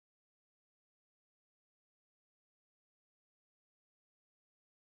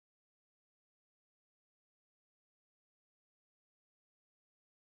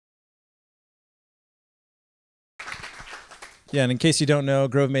Yeah, and in case you don't know,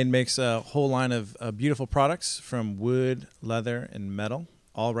 Grovemade makes a whole line of beautiful products from wood, leather, and metal,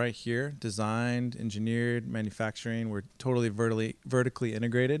 all right here, designed, engineered, manufacturing. We're totally vertically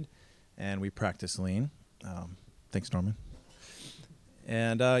integrated, and we practice lean. Thanks, Norman.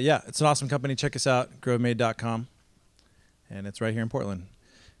 And yeah, it's an awesome company. Check us out, grovemade.com, and it's right here in Portland.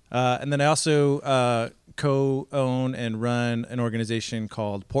 And then I also co-own and run an organization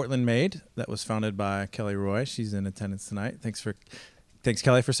called Portland Made that was founded by Kelly Roy. She's in attendance tonight. Thanks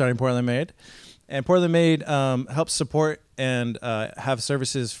Kelly for starting Portland Made. And Portland Made helps support and have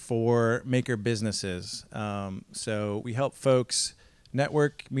services for maker businesses. So we help folks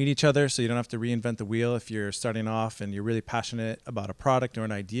network, meet each other, so you don't have to reinvent the wheel if you're starting off and you're really passionate about a product or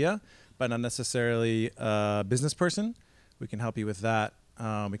an idea, but not necessarily a business person. We can help you with that.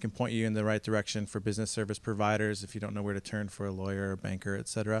 We can point you in the right direction for business service providers if you don't know where to turn for a lawyer, a banker,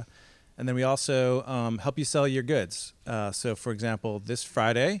 etc. And then we also help you sell your goods. So for example, this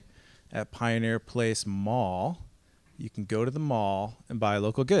Friday at Pioneer Place Mall, you can go to the mall and buy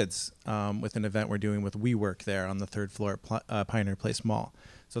local goods with an event we're doing with WeWork there on the 3rd floor at Pioneer Place Mall.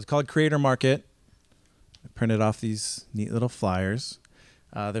 So it's called Creator Market. I printed off these neat little flyers.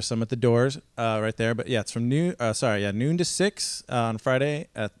 There's some at the doors right there, but yeah, it's from noon to 6 on Friday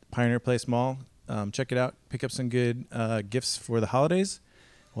at Pioneer Place Mall. Check it out. Pick up some good gifts for the holidays.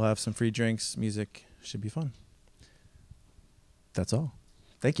 We'll have some free drinks, music. Should be fun. That's all.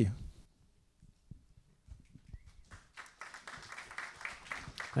 Thank you.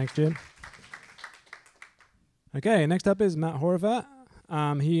 Thanks, Jim. Okay, next up is Matt Horvat.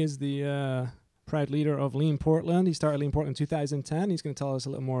 He is the proud leader of Lean Portland. He started Lean Portland in 2010. He's going to tell us a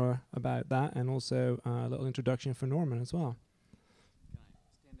little more about that and also a little introduction for Norman as well.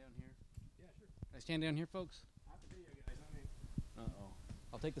 Can I stand down here? Yeah, sure. Can I stand down here, folks? Uh-oh.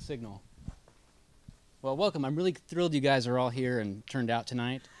 I'll take the signal. Well, welcome. I'm really thrilled you guys are all here and turned out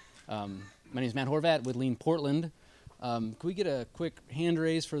tonight. My name is Matt Horvat with Lean Portland. Can we get a quick hand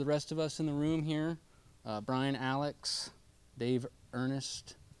raise for the rest of us in the room here? Brian, Alex, Dave,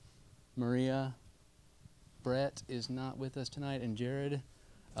 Ernest, Maria, Brett is not with us tonight, and Jared.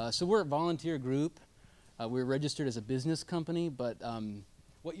 So we're a volunteer group. We're registered as a business company, but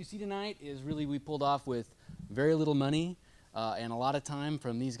what you see tonight is really we pulled off with very little money and a lot of time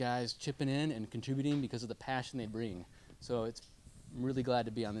from these guys chipping in and contributing because of the passion they bring. So I'm really glad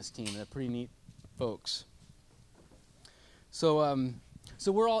to be on this team. They're pretty neat folks. So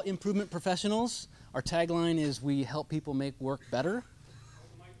we're all improvement professionals. Our tagline is we help people make work better.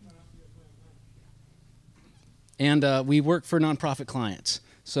 And we work for nonprofit clients.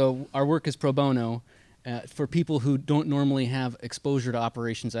 So our work is pro bono for people who don't normally have exposure to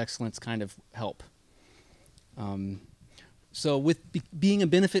operations excellence kind of help. So with being a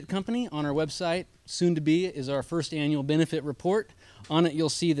benefit company, on our website, soon to be, is our first annual benefit report. On it, you'll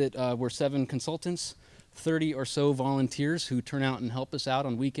see that we're 7 consultants, 30 or so volunteers who turn out and help us out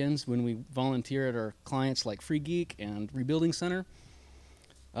on weekends when we volunteer at our clients like Free Geek and Rebuilding Center.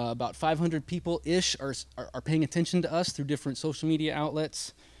 About 500 people-ish are paying attention to us through different social media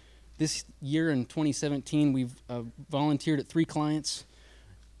outlets. This year in 2017, we've volunteered at 3 clients.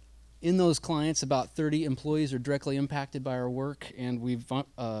 In those clients, about 30 employees are directly impacted by our work, and we've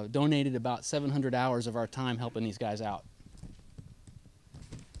donated about 700 hours of our time helping these guys out.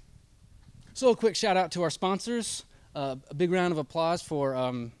 So a quick shout out to our sponsors. A big round of applause for,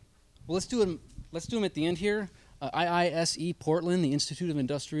 well, let's do them at the end here. IISE Portland, the Institute of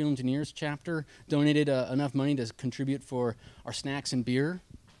Industrial Engineers chapter, donated enough money to contribute for our snacks and beer.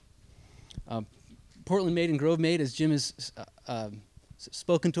 Portland Made and Grovemade, as Jim has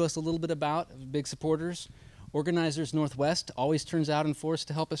spoken to us a little bit about, big supporters. Organizers Northwest always turns out in force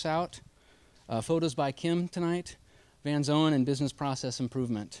to help us out. Photos by Kim tonight, Van Zoen, and Business Process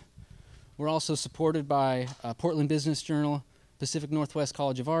Improvement. We're also supported by Portland Business Journal, Pacific Northwest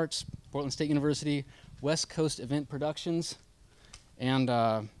College of Arts, Portland State University, West Coast Event Productions, and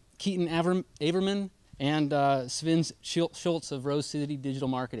Keaton Averman, and Sven Schultz of Rose City Digital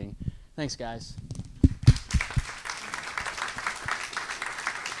Marketing. Thanks, guys.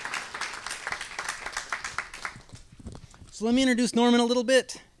 So let me introduce Norman a little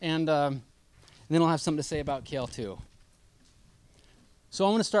bit, and then I'll have something to say about Kjell too. So I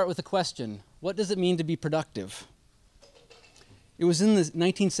want to start with a question. What does it mean to be productive? It was in the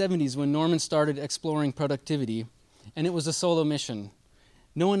 1970s when Norman started exploring productivity, and it was a solo mission.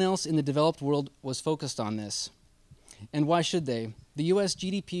 No one else in the developed world was focused on this. And why should they? The US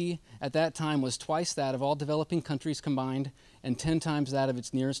GDP at that time was twice that of all developing countries combined and 10 times that of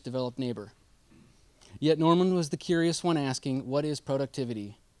its nearest developed neighbor. Yet Norman was the curious one asking, what is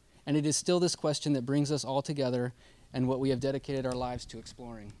productivity? And it is still this question that brings us all together and what we have dedicated our lives to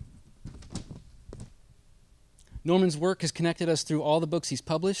exploring. Norman's work has connected us through all the books he's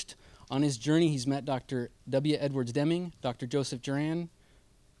published. On his journey, he's met Dr. W. Edwards Deming, Dr. Joseph Duran,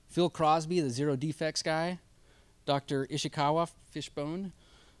 Phil Crosby, the Zero Defects guy, Dr. Ishikawa, Fishbone,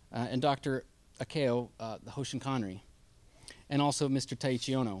 and Dr. Akeo, the Hoshinkanri, and also Mr.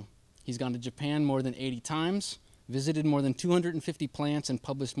 Taiichi Ohno. He's gone to Japan more than 80 times, visited more than 250 plants, and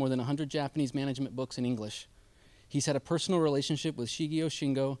published more than 100 Japanese management books in English. He's had a personal relationship with Shigeo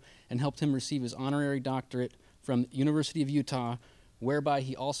Shingo and helped him receive his honorary doctorate from University of Utah, whereby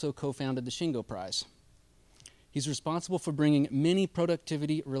he also co-founded the Shingo Prize. He's responsible for bringing many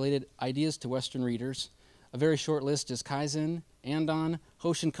productivity-related ideas to Western readers. A very short list is Kaizen, Andon,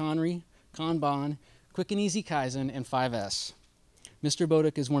 Hoshinkanri, Kanban, Quick and Easy Kaizen, and 5S. Mr.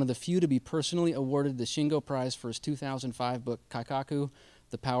 Bodek is one of the few to be personally awarded the Shingo Prize for his 2005 book, Kaikaku,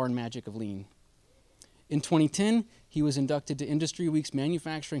 The Power and Magic of Lean. In 2010, he was inducted to Industry Week's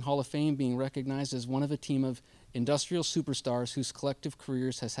Manufacturing Hall of Fame, being recognized as one of a team of industrial superstars whose collective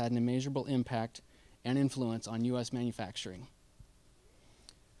careers has had an immeasurable impact and influence on U.S. manufacturing.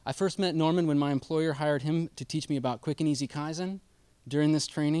 I first met Norman when my employer hired him to teach me about Quick and Easy Kaizen. During this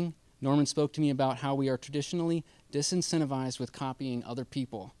training, Norman spoke to me about how we are traditionally disincentivized with copying other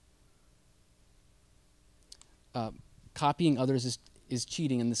people. Copying others is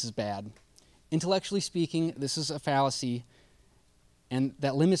cheating, and this is bad. Intellectually speaking, this is a fallacy and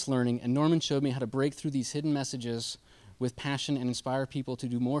that limits learning, and Norman showed me how to break through these hidden messages with passion and inspire people to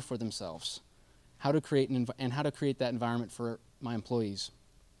do more for themselves, how to create that environment for my employees.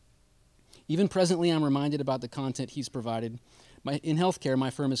 Even presently, I'm reminded about the content he's provided. In healthcare, my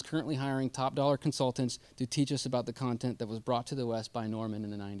firm is currently hiring top-dollar consultants to teach us about the content that was brought to the West by Norman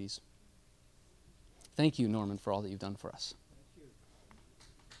in the 90s. Thank you, Norman, for all that you've done for us.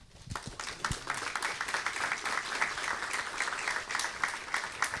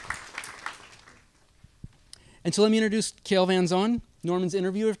 And so let me introduce Kjell Van Zoen, Norman's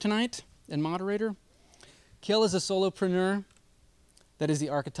interviewer tonight and moderator. Kjell is a solopreneur that is the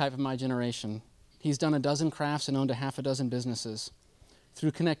archetype of my generation. He's done a dozen crafts and owned a half a dozen businesses.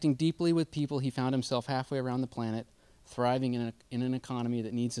 Through connecting deeply with people, he found himself halfway around the planet, thriving in an economy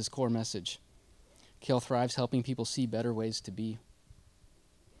that needs his core message. Kjell thrives helping people see better ways to be.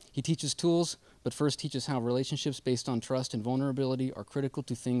 He teaches tools, but first teaches how relationships based on trust and vulnerability are critical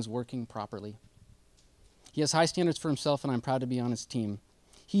to things working properly. He has high standards for himself, and I'm proud to be on his team.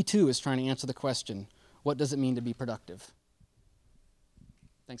 He, too, is trying to answer the question, what does it mean to be productive?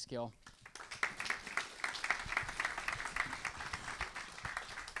 Thanks, Kjell.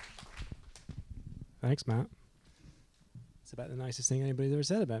 Thanks, Matt. It's about the nicest thing anybody's ever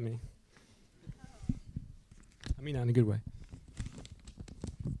said about me. I mean that in a good way.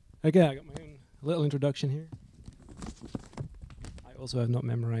 Okay, I got my own little introduction here. I also have not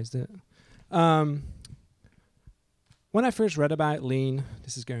memorized it. When I first read about Lean,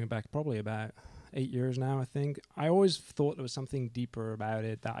 this is going back probably about 8 years now, I think, I always thought there was something deeper about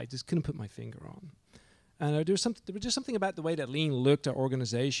it that I just couldn't put my finger on. And there was just something about the way that Lean looked at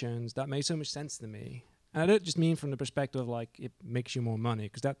organizations that made so much sense to me. And I don't just mean from the perspective of like it makes you more money,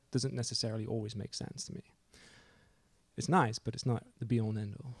 because that doesn't necessarily always make sense to me. It's nice, but it's not the be-all and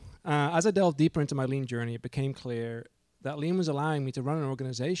end-all. As I delved deeper into my Lean journey, it became clear that Lean was allowing me to run an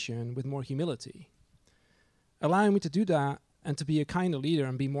organization with more humility, allowing me to do that and to be a kinder leader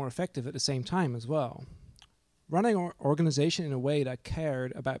and be more effective at the same time as well. Running our organization in a way that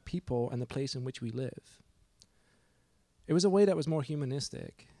cared about people and the place in which we live. It was a way that was more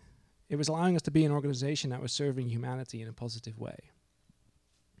humanistic. It was allowing us to be an organization that was serving humanity in a positive way.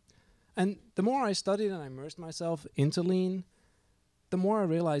 And the more I studied and I immersed myself into Lean, the more I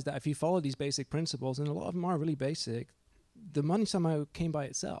realized that if you follow these basic principles, and a lot of them are really basic, the money somehow came by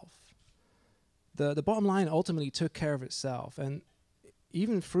itself. The bottom line ultimately took care of itself. And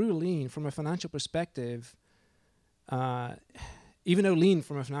even through Lean, from a financial perspective, even though Lean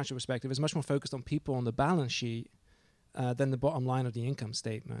from a financial perspective is much more focused on people on the balance sheet than the bottom line of the income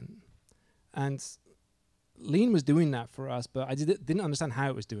statement. And Lean was doing that for us, but I didn't understand how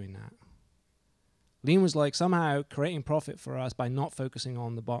it was doing that. Lean was like somehow creating profit for us by not focusing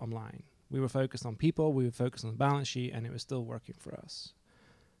on the bottom line. We were focused on people, we were focused on the balance sheet, and it was still working for us.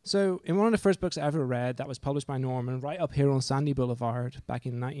 So in one of the first books I ever read that was published by Norman, right up here on Sandy Boulevard, back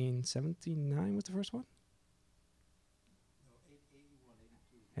in 1979 was the first one?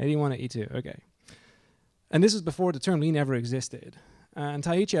 No, 81, 82, okay. And this was before the term Lean ever existed. And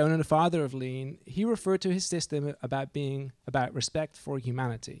Taiichi Ohno, the father of Lean, he referred to his system about being about respect for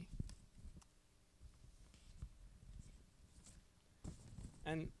humanity.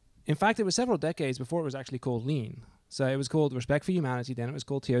 And in fact, it was several decades before it was actually called Lean. So it was called Respect for Humanity, then it was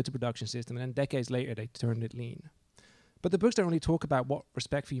called Toyota Production System, and then decades later they turned it Lean. But the books don't really talk about what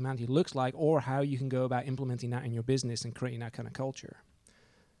respect for humanity looks like or how you can go about implementing that in your business and creating that kind of culture.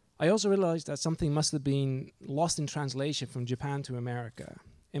 I also realized that something must have been lost in translation from Japan to America.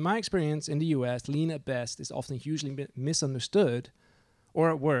 In my experience in the US, Lean at best is often hugely misunderstood, or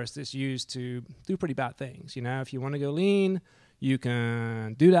at worst, it's used to do pretty bad things. You know, if you want to go Lean, you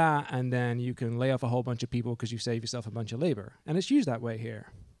can do that, and then you can lay off a whole bunch of people because you save yourself a bunch of labor. And it's used that way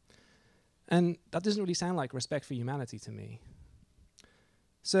here. And that doesn't really sound like respect for humanity to me.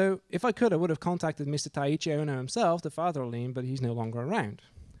 So if I could, I would have contacted Mr. Taiichi Ohno himself, the father of Lean, but he's no longer around.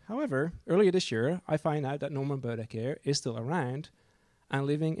 However, earlier this year, I find out that Norman Bodek here is still around and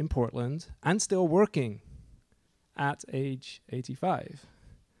living in Portland and still working at age 85,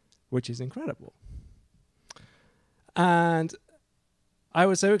 which is incredible. And I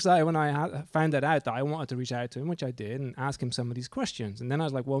was so excited when I found that out that I wanted to reach out to him, which I did, and ask him some of these questions. And then I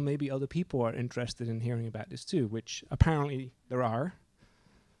was like, well, maybe other people are interested in hearing about this too, which apparently there are.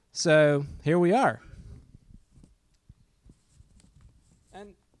 So here we are.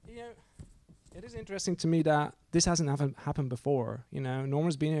 And, you know, it is interesting to me that this hasn't happened before. You know,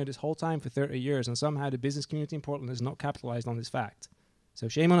 Norman's been here this whole time for 30 years, and somehow the business community in Portland has not capitalized on this fact. So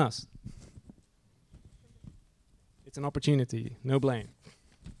shame on us. It's an opportunity, no blame.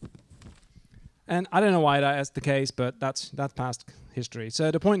 And I don't know why that's the case, but that's past history.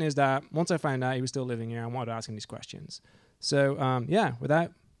 So the point is that once I found out he was still living here, I wanted to ask him these questions. So yeah,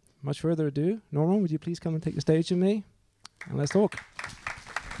 without much further ado, Norman, would you please come and take the stage with me? And let's talk.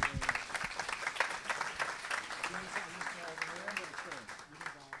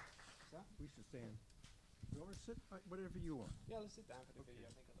 We should stand. You want to sit? Whatever you want. Yeah, let's sit down for the video.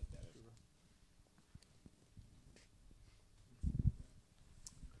 I think I like that.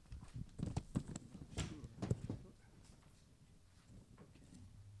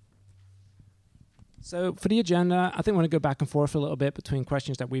 So for the agenda, I think we're going to go back and forth a little bit between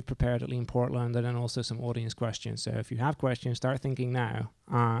questions that we've prepared at Lean Portland and then also some audience questions. So if you have questions, start thinking now.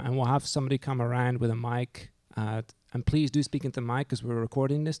 And we'll have somebody come around with a mic. And please do speak into the mic because we're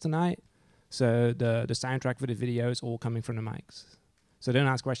recording this tonight. So the soundtrack for the video is all coming from the mics. So don't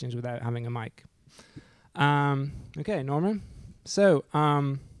ask questions without having a mic. Okay, Norman. So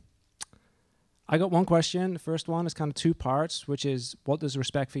I got one question. The first one is kind of two parts, which is what does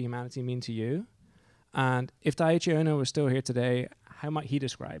respect for humanity mean to you? And if Taiichi Ohno was still here today, how might he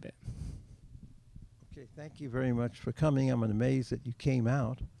describe it? Okay, thank you very much for coming. I'm amazed that you came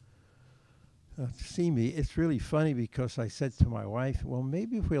out to see me. It's really funny because I said to my wife, well,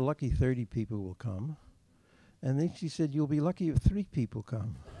 maybe if we're lucky, 30 people will come. And then she said, you'll be lucky if 3 people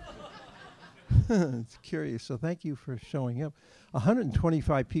come. It's curious. So thank you for showing up.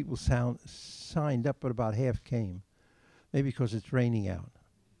 125 people signed up, but about half came. Maybe because it's raining out.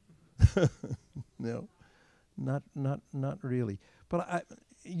 No, not really. But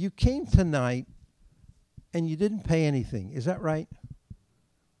you came tonight and you didn't pay anything. Is that right?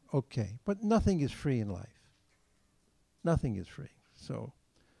 Okay. But nothing is free in life. Nothing is free. So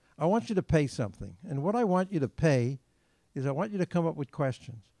I want you to pay something. And what I want you to pay is I want you to come up with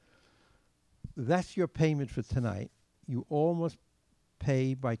questions. That's your payment for tonight. You all must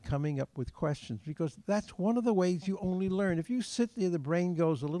pay by coming up with questions, because that's one of the ways you only learn. If you sit there, the brain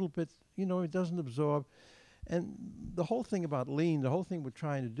goes a little bit, you know, it doesn't absorb. And the whole thing about Lean, the whole thing we're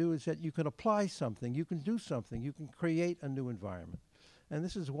trying to do is that you can apply something, you can do something, you can create a new environment. And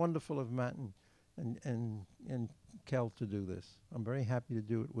this is wonderful of Matt and Kjell to do this. I'm very happy to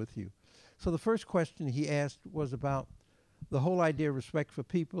do it with you. So the first question he asked was about the whole idea of respect for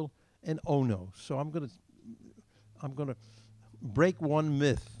people and Ohno. So I'm gonna break one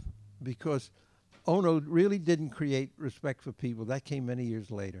myth, because Ohno really didn't create respect for people. That came many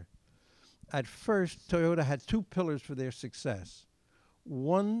years later. At first, Toyota had 2 pillars for their success.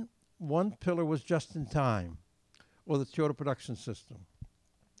 One pillar was just in time, or the Toyota Production System,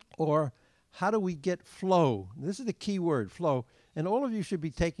 or how do we get flow? This is the key word, flow. And all of you should be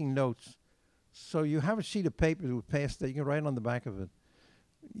taking notes. So you have a sheet of paper that would pass that. You can write on the back of it.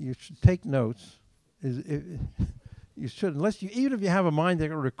 You should take notes. You should, unless you, even if you have a mind that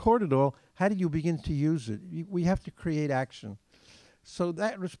can record it all, how do you begin to use it? We have to create action. So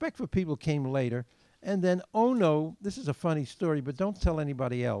that respect for people came later. And then Ohno, this is a funny story, but don't tell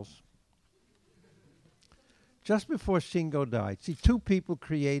anybody else. Just before Shingo died, see, 2 people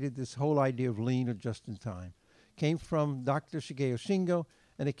created this whole idea of Lean or just in time. Came from Dr. Shigeo Shingo,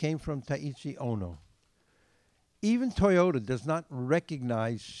 and it came from Taiichi Ohno. Even Toyota does not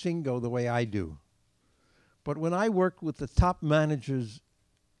recognize Shingo the way I do. But when I worked with the top managers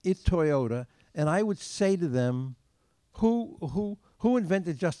at Toyota, and I would say to them, who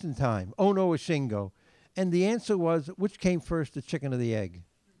invented just in time, Ohno or Shingo? And the answer was, which came first, the chicken or the egg?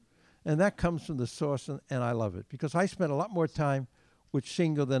 And that comes from the source, and I love it, because I spent a lot more time with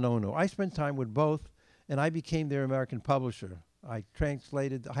Shingo than Ohno. I spent time with both, and I became their American publisher. I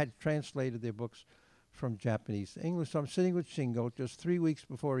had translated their books from Japanese to English. So I'm sitting with Shingo just 3 weeks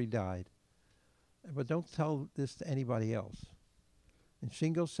before he died. But don't tell this to anybody else. And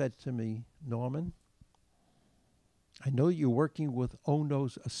Shingo said to me, Norman, I know you're working with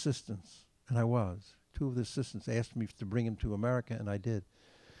Ohno's assistants. And I was. 2 of the assistants asked me to bring him to America, and I did.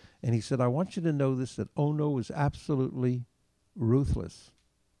 And he said, I want you to know this, that Ohno is absolutely ruthless.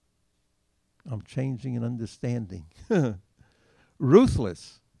 I'm changing and understanding.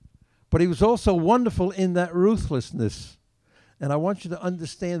 Ruthless. But he was also wonderful in that ruthlessness. And I want you to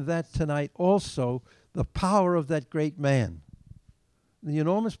understand that tonight also, the power of that great man. The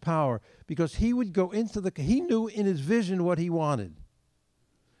enormous power. Because he would go into he knew in his vision what he wanted.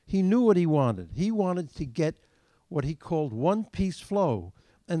 He knew what he wanted. He wanted to get what he called one-piece flow.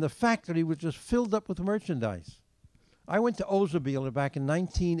 And the factory was just filled up with merchandise. I went to Ozabile back in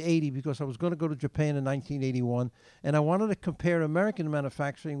 1980 because I was going to go to Japan in 1981, and I wanted to compare American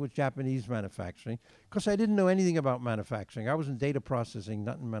manufacturing with Japanese manufacturing because I didn't know anything about manufacturing. I was in data processing,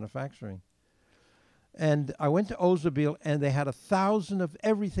 not in manufacturing. And I went to Ozabile, and they had 1,000 of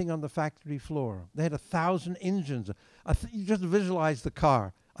everything on the factory floor. They had 1,000 engines. You just visualize the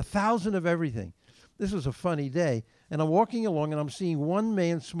car. 1,000 of everything. This was a funny day. And I'm walking along, and I'm seeing one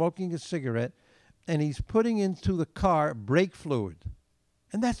man smoking a cigarette, and he's putting into the car brake fluid.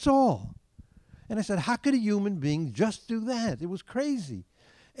 And that's all. And I said, how could a human being just do that? It was crazy.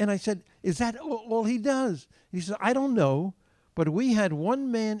 And I said, is that all he does? He said, I don't know, but we had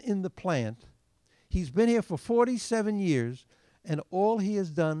one man in the plant. He's been here for 47 years, and all he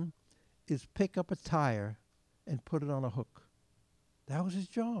has done is pick up a tire and put it on a hook. That was his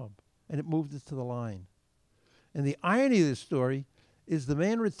job, and it moved it to the line. And the irony of this story is the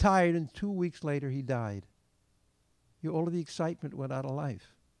man retired, and 2 weeks later he died. All of the excitement went out of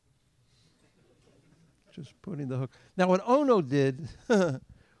life. Just putting the hook. Now what Ohno did,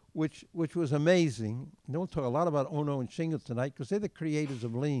 which was amazing, and we'll talk a lot about Ohno and Shingo tonight because they're the creators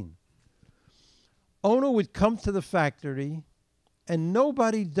of Lean. Ohno would come to the factory, and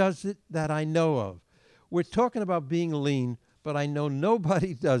nobody does it that I know of. We're talking about being lean, but I know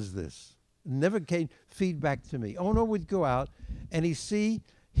nobody does this. Never came feedback to me. Ohno would go out, and he'd see,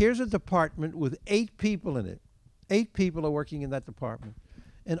 here's a department with 8 people in it. 8 people are working in that department.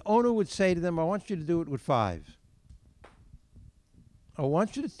 And Ohno would say to them, I want you to do it with 5. I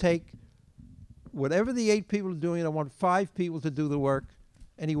want you to take whatever the 8 people are doing, I want 5 people to do the work.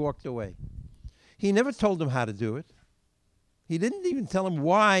 And he walked away. He never told them how to do it. He didn't even tell them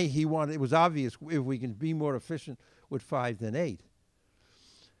why he wanted. It was obvious if we can be more efficient with 5 than 8.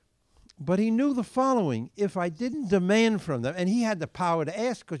 But he knew the following. If I didn't demand from them, and he had the power to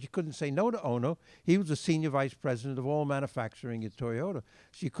ask because you couldn't say no to Ohno. He was the senior vice president of all manufacturing at Toyota.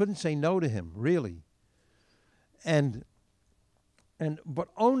 So you couldn't say no to him, really. But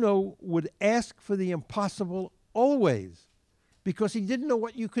Ohno would ask for the impossible always because he didn't know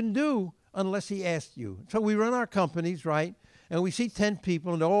what you can do unless he asked you. So we run our companies, right? And we see 10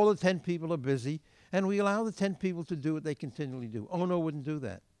 people, and all the 10 people are busy, and we allow the 10 people to do what they continually do. Ohno wouldn't do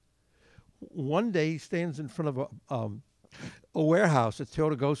that. One day he stands in front of a warehouse at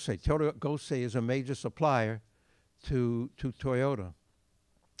Toyota Gosei. Toyota Gosei is a major supplier to Toyota.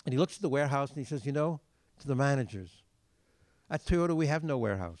 And he looks at the warehouse and he says, you know, to the managers, at Toyota we have no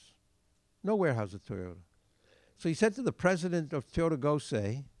warehouse. No warehouse at Toyota. So he said to the president of Toyota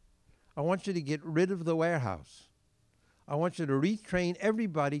Gosei, I want you to get rid of the warehouse. I want you to retrain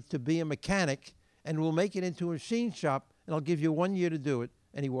everybody to be a mechanic, and we'll make it into a machine shop, and I'll give you 1 year to do it.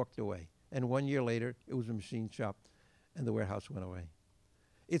 And he walked away. And 1 year later, it was a machine shop, and the warehouse went away.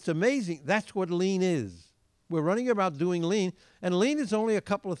 It's amazing. That's what Lean is. We're running about doing Lean, and Lean is only a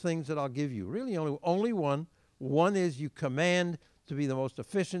couple of things that I'll give you. Really only one. One is you command to be the most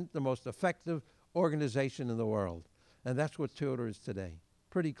efficient, the most effective organization in the world. And that's what Toyota is today.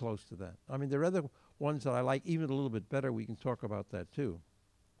 Pretty close to that. I mean, there are other ones that I like even a little bit better. We can talk about that, too.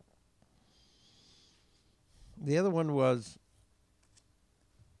 The other one was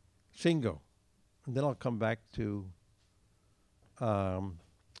Shingo. And then I'll come back to, I'm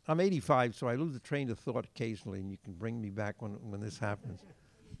 85, so I lose the train of thought occasionally, and you can bring me back when this happens.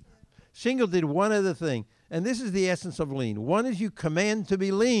 Shingo did one other thing, and this is the essence of Lean. One is you command to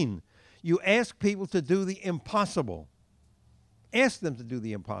be lean. You ask people to do the impossible. Ask them to do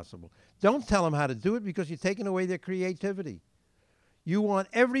the impossible. Don't tell them how to do it because you're taking away their creativity. You want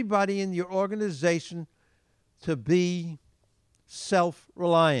everybody in your organization to be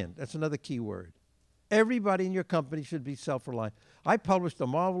self-reliant. That's another key word. Everybody in your company should be self-reliant. I published a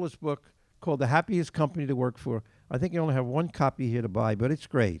marvelous book called The Happiest Company to Work For. I think you only have one copy here to buy, but it's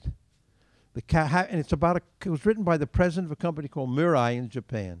great. And it's about it was written by the president of a company called Mirai in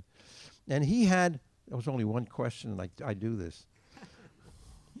Japan. And he had, there was only one question, and I do this.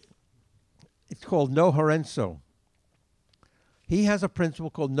 It's called no horenso. He has a principle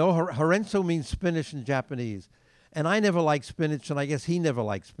called no horenso means spinach in Japanese. And I never liked spinach, and I guess he never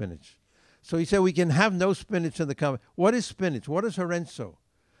liked spinach. So he said we can have no spinach in the company. What is spinach? What is horenso?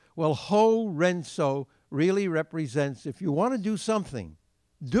 Well, horenso really represents if you want to do something,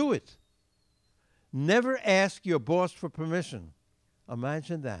 do it. Never ask your boss for permission.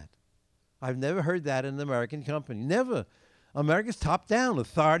 Imagine that. I've never heard that in an American company. Never. America's top down.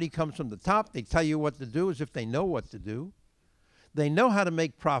 Authority comes from the top. They tell you what to do as if they know what to do. They know how to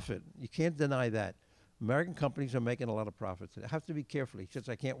make profit. You can't deny that. American companies are making a lot of profits. I have to be careful. He says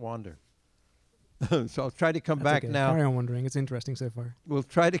I can't wander. So I'll try to come back now. Carry on wondering. It's interesting so far. We'll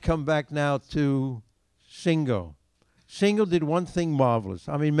try to come back now to Shingo. Shingo did one thing marvelous.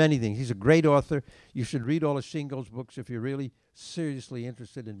 I mean, many things. He's a great author. You should read all of Shingo's books if you're really seriously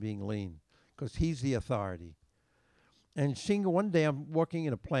interested in being lean, because he's the authority. And Shingo, one day I'm working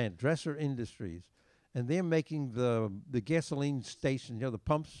in a plant, Dresser Industries, and they're making the gasoline station, the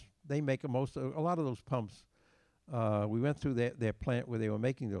pumps. They make a lot of those pumps. We went through their plant where they were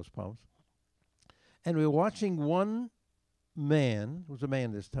making those pumps. And we were watching one man, it was a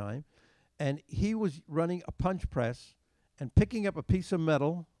man this time, and he was running a punch press and picking up a piece of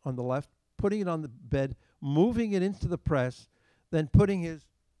metal on the left, putting it on the bed, moving it into the press, then putting his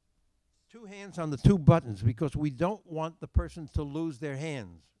two hands on the two buttons, because we don't want the person to lose their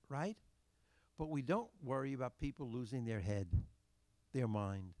hands, right? But we don't worry about people losing their head, their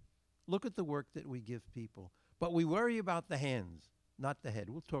mind. Look at the work that we give people. But we worry about the hands, not the head.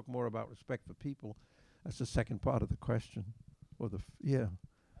 We'll talk more about respect for people. That's the second part of the question. Or yeah.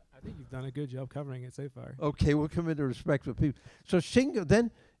 I think you've done a good job covering it so far. Okay, we'll come into respect for people. So Shingo,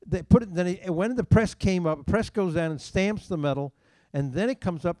 then they put it. Then when the press came up, the press goes down and stamps the metal, and then it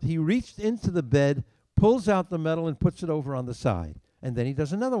comes up. He reached into the bed, pulls out the metal, and puts it over on the side. And then he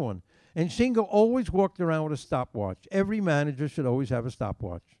does another one. And Shingo always walked around with a stopwatch. Every manager should always have a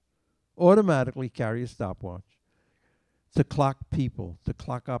stopwatch. Automatically carry a stopwatch to clock people, to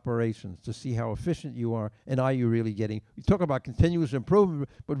clock operations, to see how efficient you are, and are you really getting. We talk about continuous improvement,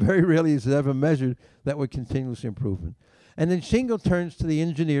 but very rarely is it ever measured that with continuous improvement. And then Shingo turns to the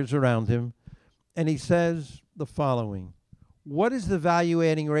engineers around him, and he says the following: what is the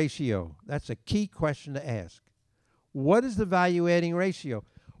value-adding ratio? That's a key question to ask. What is the value-adding ratio?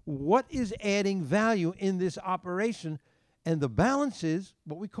 What is adding value in this operation? And the balance is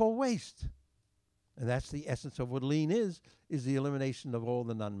what we call waste. And that's the essence of what lean is the elimination of all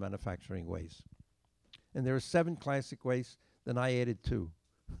the non-manufacturing waste. And there are 7 classic wastes, then I added 2.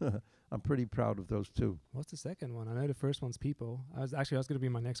 I'm pretty proud of those 2. What's the second one? I know the first one's people. That's going to be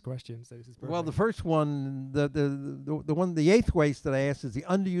my next question, so this is perfect. Well, the first one, the 8th waste that I asked is the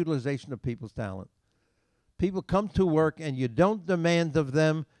underutilization of people's talent. People come to work and you don't demand of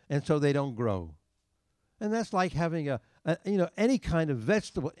them, and so they don't grow. And that's like having any kind of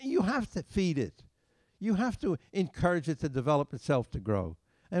vegetable. You have to feed it. You have to encourage it to develop itself to grow.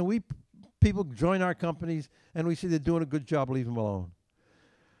 And people join our companies, and we see they're doing a good job, leave them alone.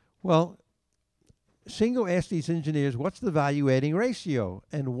 Well, Shingo asked these engineers, what's the value-adding ratio?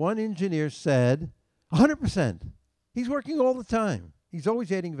 And one engineer said, 100%. He's working all the time. He's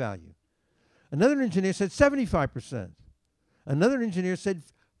always adding value. Another engineer said 75%. Another engineer said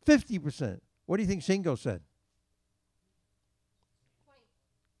 50%. What do you think Shingo said?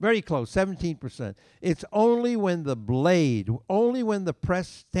 Very close, 17%. It's only when the press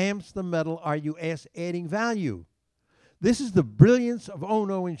stamps the metal are you adding value. This is the brilliance of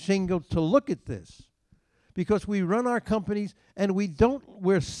Ohno and Shingo to look at this. Because we run our companies and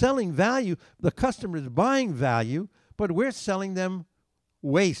we're selling value. The customer is buying value, but we're selling them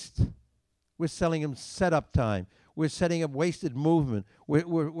waste. We're selling them setup time. We're setting up wasted movement.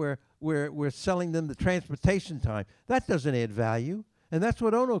 We're selling them the transportation time. That doesn't add value. And that's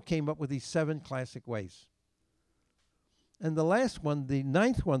what Ohno came up with, these 7 classic wastes. And the last one, the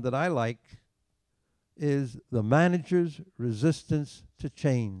 9th one that I like, is the manager's resistance to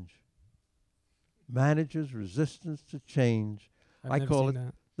change. Manager's resistance to change. I call it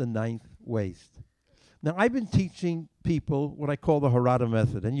the 9th waste. Now, I've been teaching people what I call the Harada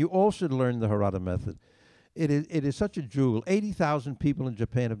method, and you all should learn the Harada method. It is such a jewel. 80,000 people in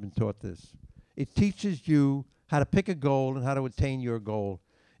Japan have been taught this. It teaches you how to pick a goal and how to attain your goal.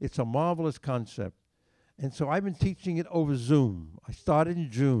 It's a marvelous concept. And so I've been teaching it over Zoom. I started in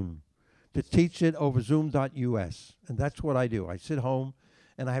June to teach it over Zoom.us. And that's what I do. I sit home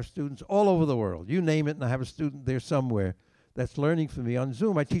and I have students all over the world. You name it, and I have a student there somewhere that's learning from me on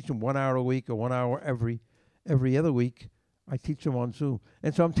Zoom. I teach them 1 hour a week or 1 hour every other week. I teach them on Zoom.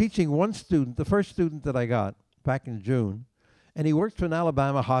 And so I'm teaching one student, the first student that I got back in June, and he works for an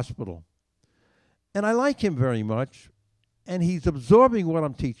Alabama hospital. And I like him very much, and he's absorbing what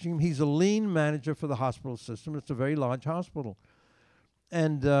I'm teaching him. He's a lean manager for the hospital system. It's a very large hospital.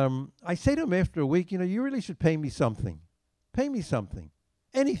 And I say to him after a week, you know, you really should pay me something. Pay me something.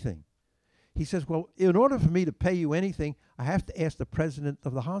 Anything. He says, well, in order for me to pay you anything, I have to ask the president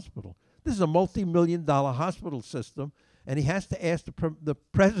of the hospital. This is a multi-million-dollar hospital system, and he has to ask the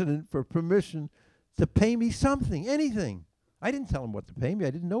president for permission to pay me something, anything. I didn't tell him what to pay me.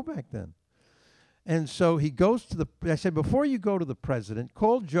 I didn't know back then. And so he goes to I said, before you go to the president,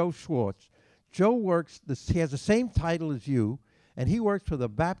 call Joe Schwartz. Joe works, he has the same title as you, and he works for the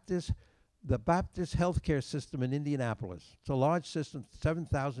Baptist healthcare system in Indianapolis. It's a large system,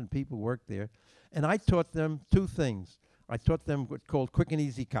 7,000 people work there. And I taught them two things. I taught them what's called Quick and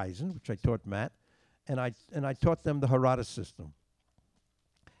Easy Kaizen, which I taught Matt, and I taught them the Harada system.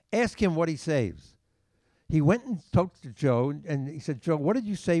 Ask him what he saves. He went and talked to Joe, and he said, Joe, what did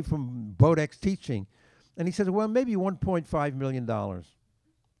you save from Bodek's teaching? And he said, well, maybe $1.5 million.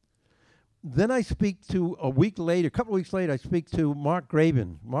 Then I speak to, a couple of weeks later, I speak to Mark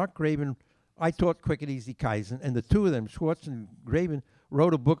Graben. Mark Graben, I taught Quick and Easy Kaizen, and the two of them, Schwartz and Graben,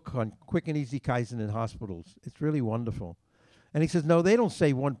 wrote a book on Quick and Easy Kaizen in hospitals. It's really wonderful. And he says, no, they don't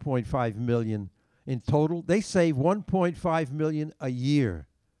save $1.5 million in total. They save $1.5 million a year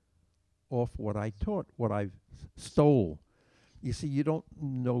off what I taught, what I stole. You see, you don't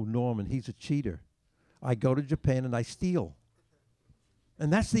know Norman. He's a cheater. I go to Japan and I steal.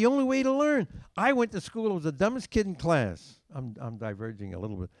 And that's the only way to learn. I went to school. I was the dumbest kid in class. I'm diverging a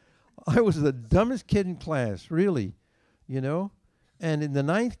little bit. I was the dumbest kid in class, really, you know. And in the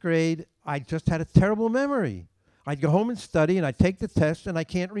 9th grade, I just had a terrible memory. I'd go home and study, and I'd take the test, and I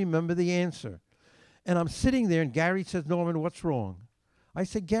can't remember the answer. And I'm sitting there, and Gary says, Norman, what's wrong? I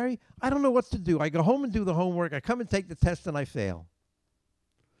said, Gary, I don't know what to do. I go home and do the homework. I come and take the test, and I fail.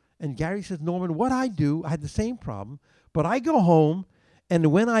 And Gary says, Norman, what I do, I had the same problem, but I go home, and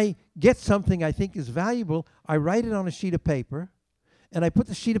when I get something I think is valuable, I write it on a sheet of paper, and I put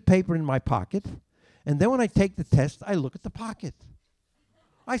the sheet of paper in my pocket, and then when I take the test, I look at the pocket.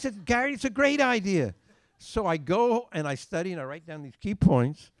 I said, Gary, it's a great idea. So I go and I study, and I write down these key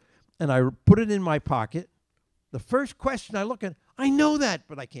points, and I put it in my pocket. The first question I look at, I know that,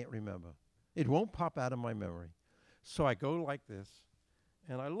 but I can't remember. It won't pop out of my memory. So I go like this,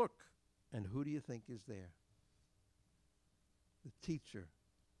 and I look, and who do you think is there? The teacher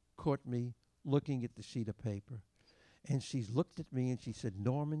caught me looking at the sheet of paper, and she's looked at me, and she said,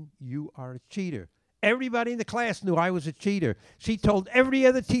 Norman, you are a cheater. Everybody in the class knew I was a cheater. She told every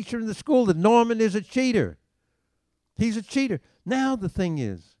other teacher in the school that Norman is a cheater. He's a cheater. Now the thing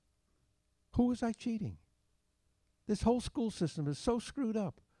is, who was I cheating? This whole school system is so screwed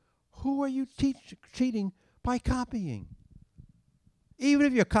up. Who are you cheating by copying? Even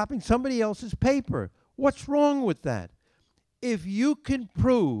if you're copying somebody else's paper, what's wrong with that? If you can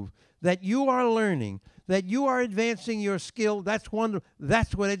prove that you are learning, that you are advancing your skill, that's wonderful.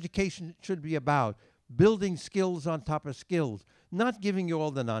 That's what education should be about, building skills on top of skills, not giving you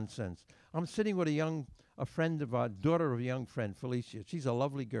all the nonsense. I'm sitting with a friend of our daughter of a young friend, Felicia. She's a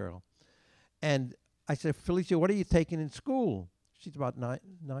lovely girl. And I said, Felicia, what are you taking in school? She's about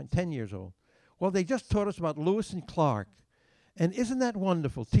 10 years old. Well, they just taught us about Lewis and Clark. And isn't that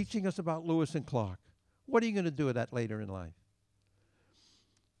wonderful, teaching us about Lewis and Clark? What are you going to do with that later in life?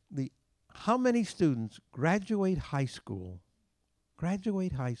 How many students graduate high school,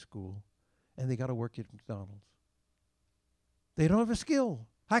 and they got to work at McDonald's? They don't have a skill.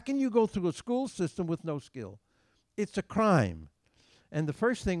 How can you go through a school system with no skill? It's a crime. And the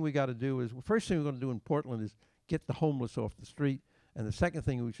first thing we're going to do in Portland is get the homeless off the street. And the second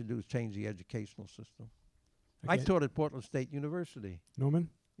thing we should do is change the educational system. Okay. I taught at Portland State University. Norman?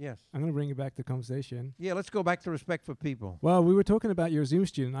 Yes. I'm going to bring you back to the conversation. Yeah, let's go back to respect for people. Well, we were talking about your Zoom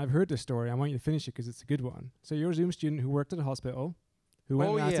student. I've heard this story. I want you to finish it because it's a good one. So you're a Zoom student who worked at a hospital, who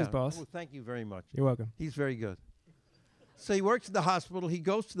went and asked his boss. Oh, thank you very much. You're welcome. He's very good. So he works at the hospital. He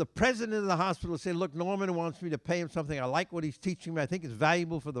goes to the president of the hospital and says, look, Norman wants me to pay him something. I like what he's teaching me. I think it's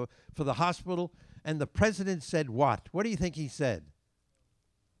valuable for the hospital. And the president said what? What do you think he said?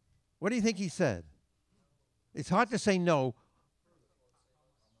 What do you think he said? It's hard to say no.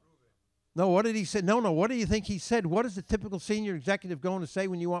 No, what did he say? No, what do you think he said? What is the typical senior executive going to say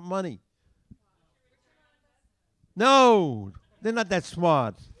when you want money? No, they're not that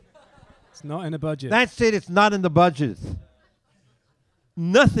smart. It's not in the budget. That's it. It's not in the budget.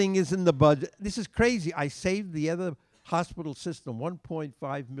 Nothing is in the budget. This is crazy. I saved the other hospital system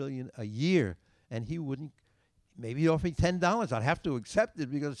 $1.5 million a year, and he wouldn't. Maybe he offered me $10. I'd have to accept it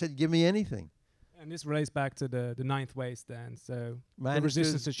because I said, "Give me anything." And this relates back to the ninth waste then. So the Man,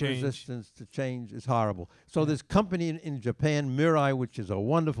 resistance to change. Resistance to change is horrible. So this company in Japan, Mirai, which is a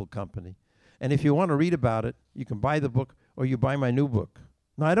wonderful company, and if you want to read about it, you can buy the book or you buy my new book.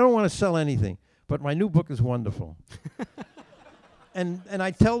 Now, I don't want to sell anything, but my new book is wonderful. and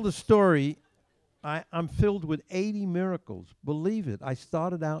I tell the story. I'm filled with 80 miracles. Believe it. I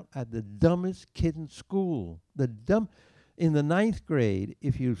started out at the dumbest kid in school. In the 9th grade,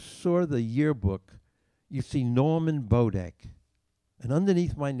 if you saw the yearbook, you see Norman Bodek. And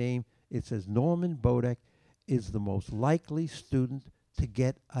underneath my name, it says Norman Bodek is the most likely student to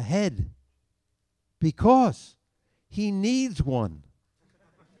get ahead because he needs one.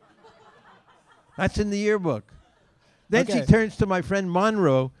 That's in the yearbook. Then she turns to my friend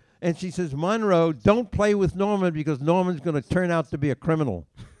Monroe, and she says, "Monroe, don't play with Norman because Norman's going to turn out to be a criminal."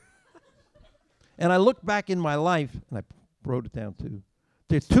 And I look back in my life, and I wrote it down too.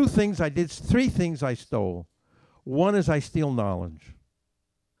 There are 2 things I did, 3 things I stole. One is I steal knowledge.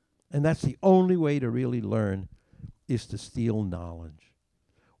 And that's the only way to really learn is to steal knowledge.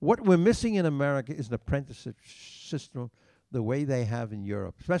 What we're missing in America is an apprenticeship system the way they have in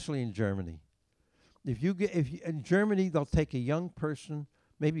Europe, especially in Germany. In Germany, they'll take a young person,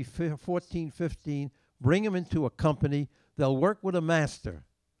 maybe 14, 15, bring them into a company. They'll work with a master.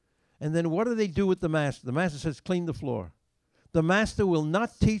 And then what do they do with the master? The master says, "Clean the floor." The master will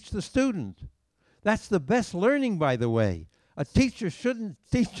not teach the student. That's the best learning, by the way. A teacher shouldn't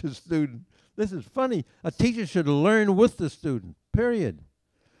teach a student. This is funny. A teacher should learn with the student, period.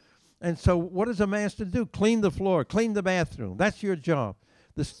 And so what does a master do? Clean the floor, clean the bathroom. That's your job.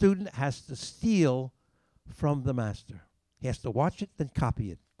 The student has to steal from the master. He has to watch it, then copy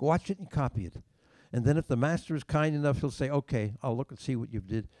it. Watch it and copy it. And then if the master is kind enough, he'll say, "Okay, I'll look and see what you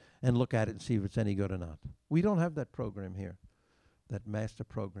did," and look at it and see if it's any good or not. We don't have that program here, that master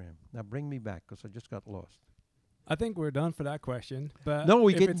program. Now bring me back, because I just got lost. I think we're done for that question. But No,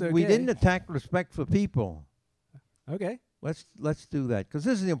 we it's we okay. didn't attack respect for people. Okay. Let's do that, because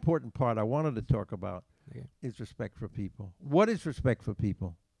this is the important part I wanted to talk about. Okay. Is respect for people. What is respect for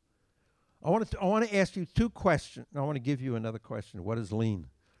people? I want to ask you 2 questions. I want to give you another question. What is lean?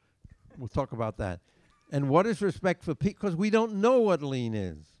 We'll talk about that. And what is respect for people? Because we don't know what lean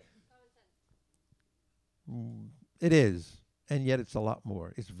is. It is, and yet it's a lot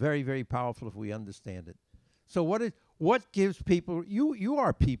more. It's very, very powerful if we understand it. So what gives people, you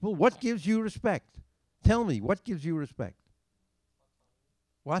are people, what gives you respect? Tell me, what gives you respect?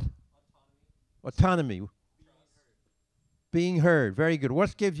 What? Autonomy. Being heard. Very good.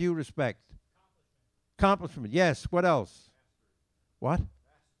 What gives you respect? Accomplishment. Yes. What else? What?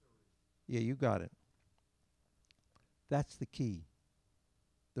 Yeah, you got it. That's the key.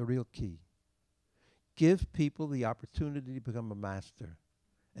 The real key. Give people the opportunity to become a master,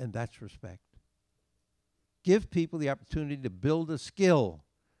 and that's respect. Give people the opportunity to build a skill,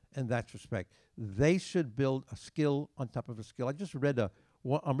 and that's respect. They should build a skill on top of a skill. I just read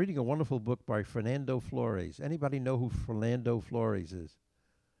I'm reading a wonderful book by Fernando Flores. Anybody know who Fernando Flores is?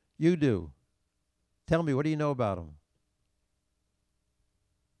 You do. Tell me, what do you know about him?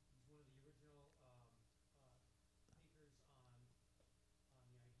 He's one of the original thinkers on the ideas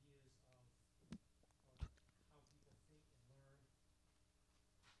of how people think and learn.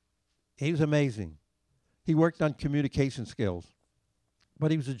 He was amazing. He worked on communication skills,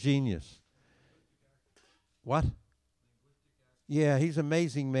 but he was a genius. What? Yeah, he's an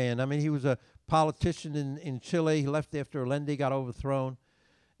amazing man. I mean, he was a politician in Chile. He left after Allende got overthrown,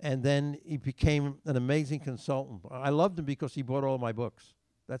 and then he became an amazing consultant. I loved him because he bought all my books.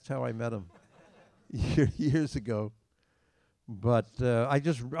 That's how I met him years ago. But I'm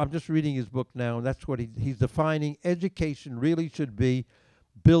just reading his book now, and that's what he's defining. Education really should be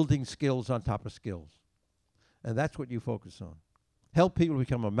building skills on top of skills, and that's what you focus on. Help people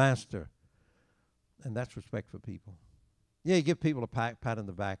become a master, and that's respect for people. Yeah, you give people a pat on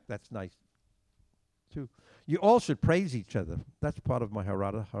the back. That's nice, too. You all should praise each other. That's part of my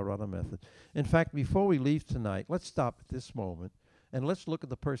Harada method. In fact, before we leave tonight, let's stop at this moment, and let's look at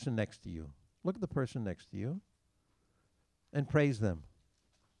the person next to you. Look at the person next to you, and praise them.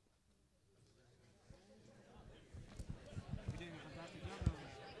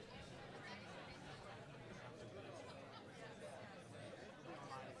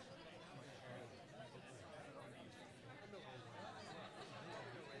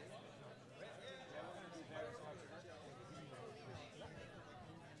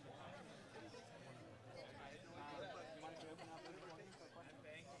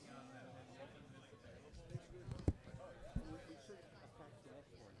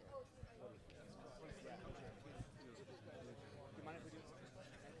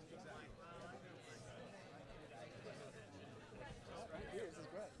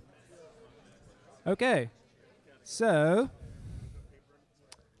 Okay. So,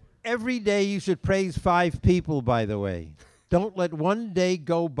 Every day you should praise 5 people, by the way. Don't let one day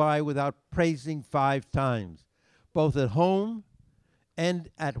go by without praising 5 times, both at home and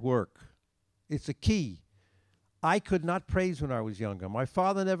at work. It's a key. I could not praise when I was younger. My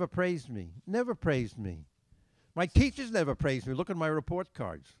father never praised me. Never praised me. My teachers never praised me. Look at my report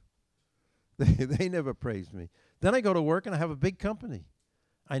cards. They never praised me. Then I go to work and I have a big company.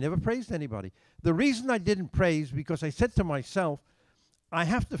 I never praised anybody. The reason I didn't praise, because I said to myself, I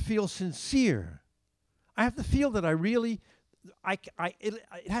have to feel sincere. I have to feel that I really, it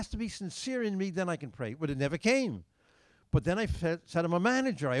has to be sincere in me, then I can praise. But it never came. But then I said I'm a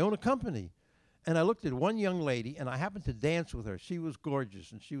manager. I own a company. And I looked at one young lady, and I happened to dance with her. She was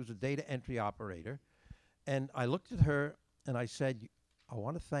gorgeous, and she was a data entry operator. And I looked at her, and I said, I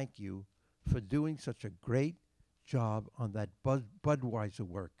want to thank you for doing such a great job on that Budweiser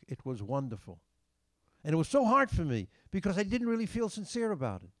work. It was wonderful. And it was so hard for me because I didn't really feel sincere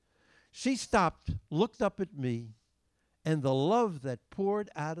about it. She stopped, looked up at me, and the love that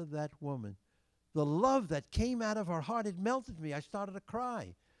poured out of that woman, the love that came out of her heart, it melted me. I started to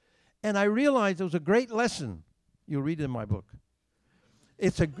cry. And I realized it was a great lesson. You'll read it in my book.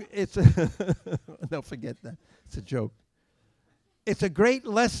 Don't forget that. It's a joke. It's a great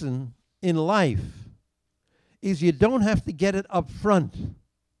lesson in life is you don't have to get it up front.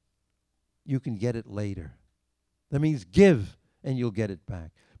 You can get it later. That means give and you'll get it back.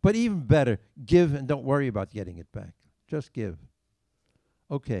 But even better, give and don't worry about getting it back. Just give.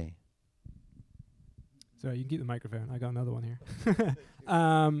 Okay. Sorry, you can keep the microphone. I got another one here.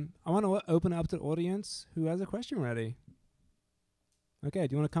 I want to open it up to the audience who has a question ready. Okay,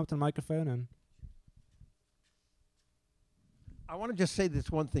 do you want to come to the microphone and... I want to just say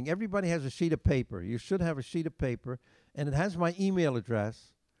this one thing. Everybody has a sheet of paper. You should have a sheet of paper, and it has my email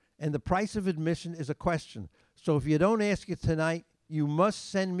address, and the price of admission is a question. So if you don't ask it tonight, you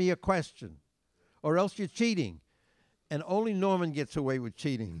must send me a question, or else you're cheating. And only Norman gets away with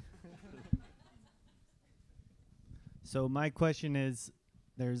cheating. So my question is,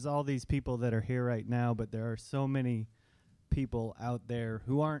 there's all these people that are here right now, but there are so many people out there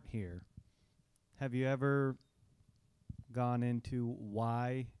who aren't here. Have you ever gone into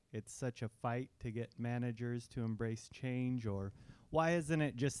why it's such a fight to get managers to embrace change, or why isn't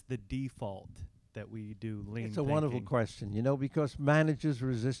it just the default that we do lean It's a thinking? wonderful question, you know, because managers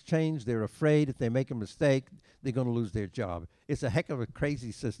resist change. They're afraid if they make a mistake, they're going to lose their job. It's a heck of a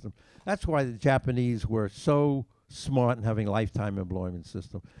crazy system. That's why the Japanese were so smart in having a lifetime employment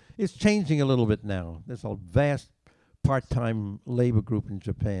system. It's changing a little bit now. There's a vast part-time labor group in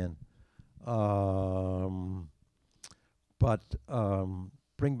Japan. But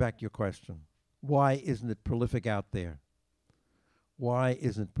bring back your question. Why isn't it prolific out there? Why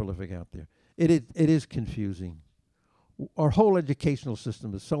isn't it prolific out there? It is confusing. Our whole educational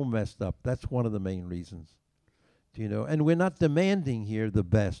system is so messed up. That's one of the main reasons. Do you know? And we're not demanding here the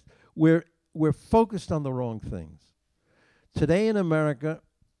best. We're focused on the wrong things. Today in America,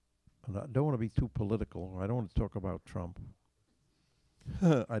 and I don't want to be too political. I don't want to talk about Trump.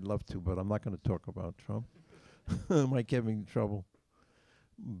 I'd love to, but I'm not going to talk about Trump. Might get me in trouble.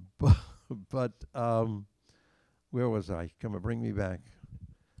 But where was I? Come on, bring me back.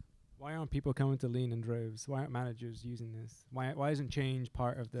 Why aren't people coming to Lean in droves? Why aren't managers using this? Why isn't change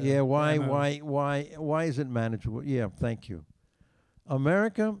part of the... Yeah, the MO? why is it manageable? Yeah, thank you.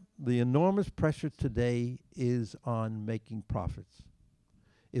 America, the enormous pressure today is on making profits.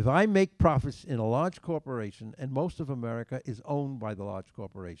 If I make profits in a large corporation, and most of America is owned by the large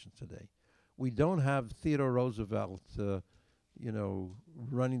corporations today, we don't have Theodore Roosevelt,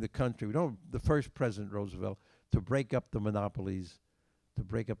 running the country. We don't have the first President Roosevelt to break up the monopolies,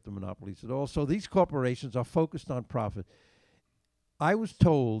 at all. So these corporations are focused on profit. I was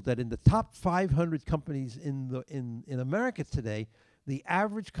told that in the top 500 companies in America today, the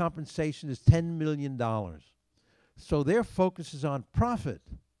average compensation is $10 million. So their focus is on profit.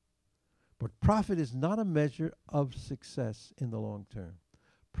 But profit is not a measure of success in the long term.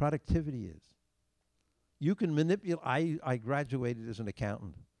 Productivity is. You can manipulate. I graduated as an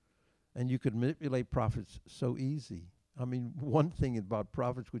accountant, and you could manipulate profits so easy. I mean, one thing about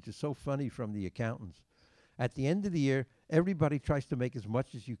profits, which is so funny from the accountants, at the end of the year, everybody tries to make as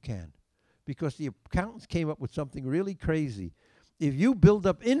much as you can, because the accountants came up with something really crazy. If you build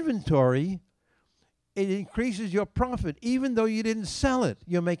up inventory, it increases your profit. Even though you didn't sell it,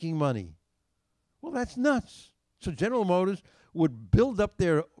 you're making money. Well, that's nuts. So General Motors would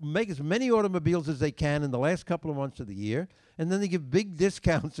make as many automobiles as they can in the last couple of months of the year, and then they give big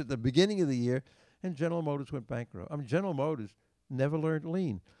discounts at the beginning of the year, and General Motors went bankrupt. I mean, General Motors never learned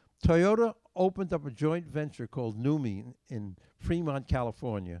lean. Toyota opened up a joint venture called NUMMI in Fremont,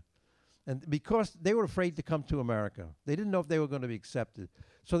 California. And because they were afraid to come to America, they didn't know if they were going to be accepted.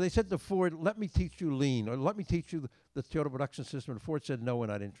 So they said to Ford, let me teach you Lean, or let me teach you the Toyota production system. And Ford said, no, we're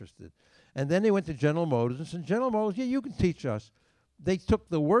not interested. And then they went to General Motors and said, General Motors, yeah, you can teach us. They took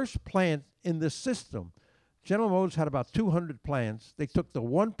the worst plant in the system. General Motors had about 200 plants. They took the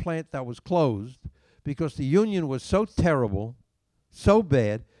one plant that was closed because the union was so terrible, so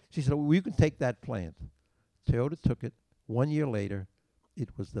bad. She said, well, you can take that plant. Toyota took it. 1 year later, it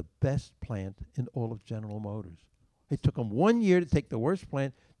was the best plant in all of General Motors. It took them 1 year to take the worst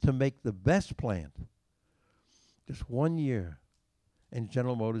plant to make the best plant. Just 1 year. And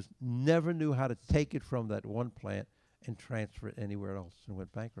General Motors never knew how to take it from that one plant and transfer it anywhere else and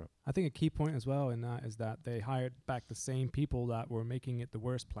went bankrupt. I think a key point as well in that is that they hired back the same people that were making it the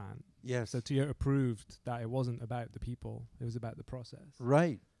worst plant. Yes. So Toyota proved that it wasn't about the people, it was about the process.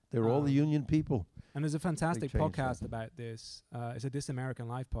 Right. They were all the union people. And there's a fantastic changed podcast that. about this. It's a This American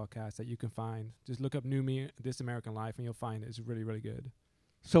Life podcast that you can find. Just look up NUMMI, This American Life, and you'll find it's really, really good.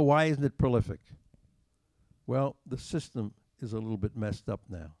 So why isn't it prolific? Well, the system is a little bit messed up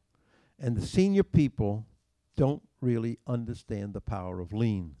now. And the senior people don't really understand the power of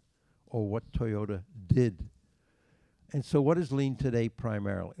Lean or what Toyota did. And so what is Lean today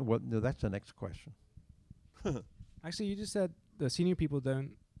primarily? Well, no, that's the next question. Actually, you just said the senior people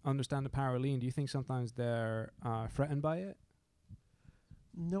don't understand the power of Lean. Do you think sometimes they're threatened by it?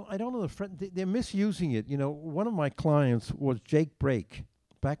 No, I don't know. They're misusing it. You know, one of my clients was Jake Brake,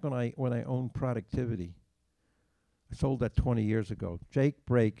 back when I owned Productivity. I sold that 20 years ago. Jake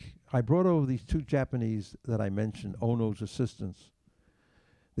Brake, I brought over these two Japanese that I mentioned, Ohno's assistants.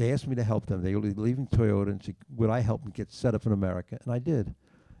 They asked me to help them. They were leaving Toyota and said, would I help them get set up in America? And I did.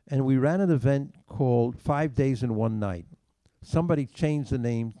 And we ran an event called 5 Days in One Night. Somebody changed the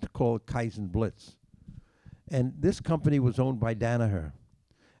name to call it Kaizen Blitz. And this company was owned by Danaher.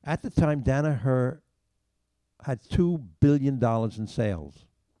 At the time, Danaher had $2 billion in sales.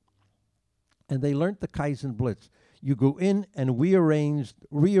 And they learned the Kaizen Blitz. You go in and rearrange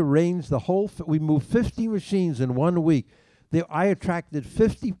the whole, we moved 50 machines in 1 week. I attracted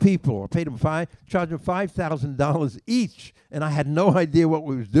 50 people. I paid them charged them $5,000 each. And I had no idea what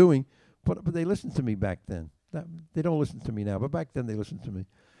we was doing, but they listened to me back then. They don't listen to me now, but back then they listened to me.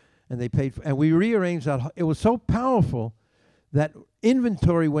 And they paid and we rearranged that. It was so powerful that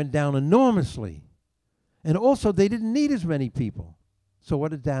inventory went down enormously. And also they didn't need as many people. So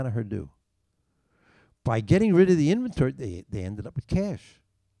what did Danaher do? By getting rid of the inventory, they ended up with cash.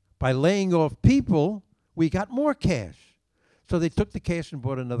 By laying off people, we got more cash. So they took the cash and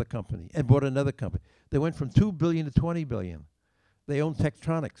bought another company and bought another company. They went from $2 billion to $20 billion. They own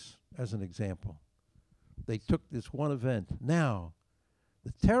Tektronix, as an example. They took this one event. Now,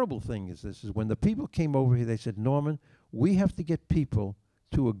 the terrible thing is this, is when the people came over here, they said, Norman, we have to get people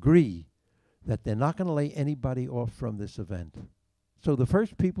to agree that they're not going to lay anybody off from this event. So the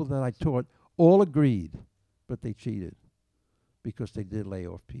first people that I taught all agreed, but they cheated because they did lay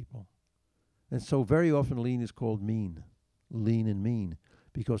off people. And so very often Lean is called mean, lean and mean,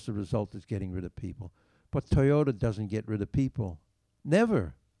 because the result is getting rid of people. But Toyota doesn't get rid of people.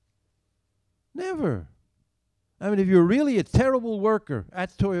 Never. Never. I mean, if you're really a terrible worker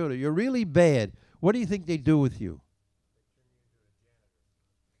at Toyota, you're really bad, what do you think they do with you?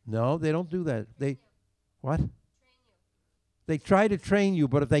 No, they don't do that. What? They try to train you,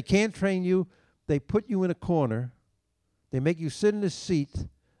 but if they can't train you, they put you in a corner. They make you sit in a seat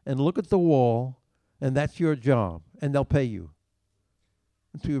and look at the wall, and that's your job, and they'll pay you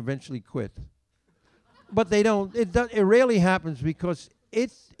until you eventually quit. But they don't. It rarely happens because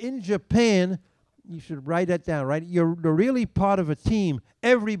it's in Japan. You should write that down, right? You're really part of a team.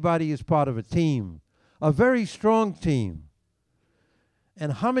 Everybody is part of a team, a very strong team.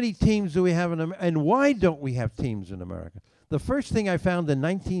 And how many teams do we have in America? And why don't we have teams in America? The first thing I found in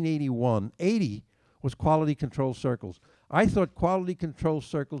 1980 was quality control circles. I thought quality control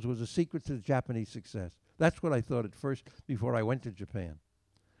circles was a secret to the Japanese success. That's what I thought at first before I went to Japan.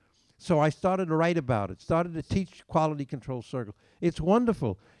 So I started to write about it, started to teach quality control circle. It's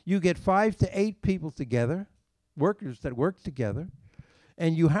wonderful. You get 5 to 8 people together, workers that work together,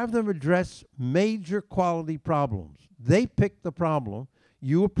 and you have them address major quality problems. They pick the problem,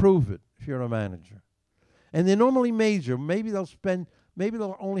 you approve it if you're a manager. And they're normally major. Maybe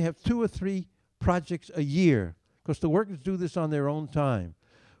they'll only have 2 or 3 projects a year because the workers do this on their own time.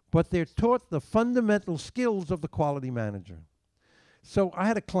 But they're taught the fundamental skills of the quality manager. So I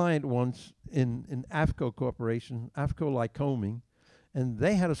had a client once in AFCO Corporation, AFCO Lycoming, and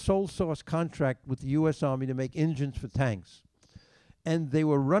they had a sole source contract with the U.S. Army to make engines for tanks. And they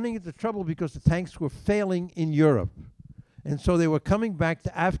were running into trouble because the tanks were failing in Europe. And so they were coming back to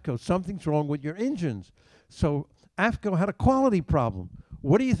AFCO. Something's wrong with your engines. So AFCO had a quality problem.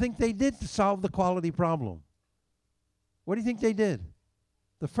 What do you think they did to solve the quality problem? What do you think they did?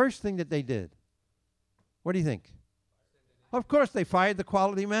 The first thing that they did. What do you think? Of course, they fired the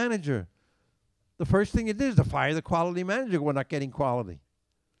quality manager. The first thing it did is to fire the quality manager. We're not getting quality.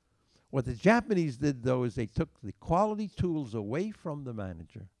 What the Japanese did, though, is they took the quality tools away from the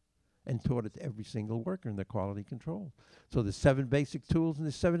manager and taught it to every single worker in their quality control. So there's 7 basic tools and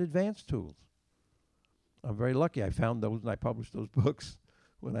there's 7 advanced tools. I'm very lucky. I found those and I published those books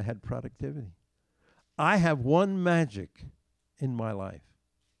when I had productivity. I have one magic in my life,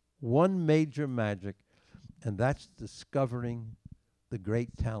 one major magic, and that's discovering the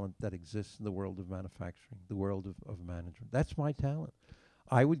great talent that exists in the world of manufacturing, the world of management. That's my talent.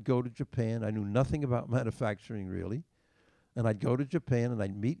 I would go to Japan. I knew nothing about manufacturing, really. And I'd go to Japan and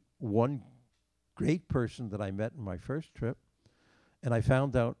I'd meet one great person that I met in my first trip. And I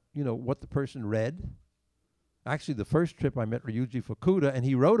found out, you know, what the person read. Actually, the first trip I met Ryuji Fukuda, and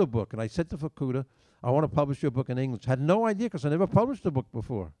he wrote a book. And I said to Fukuda, I want to publish your book in English. Had no idea because I never published a book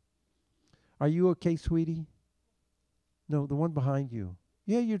before. Are you okay, sweetie? No, the one behind you.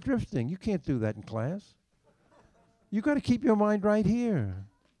 Yeah, you're drifting. You can't do that in class. You got to keep your mind right here.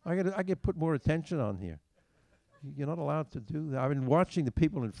 I get put more attention on here. You're not allowed to do that. I've been watching the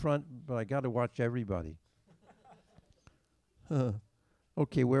people in front, but I got to watch everybody.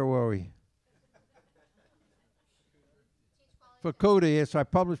 Okay, where were we? Fukuda, yes, I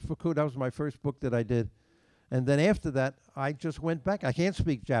published Fukuda. That was my first book that I did. And then after that, I just went back. I can't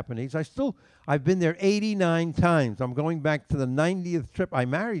speak Japanese. I've been there 89 times. I'm going back to the 90th trip. I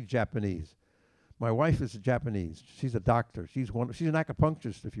married Japanese. My wife is a Japanese. She's a doctor. She's an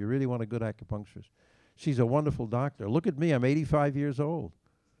acupuncturist, if you really want a good acupuncturist. She's a wonderful doctor. Look at me. I'm 85 years old.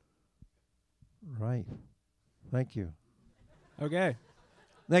 Right. Thank you. Okay.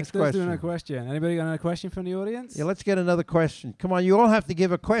 Next Let's do question. another question. Anybody got another question from the audience? Yeah, let's get another question. Come on, you all have to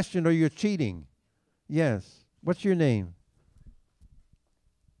give a question or you're cheating. Yes. What's your name?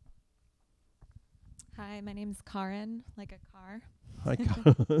 Hi, my name's Karen, like a car. Hi,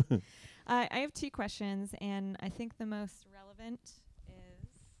 Karen. I have 2 questions, and I think the most relevant is,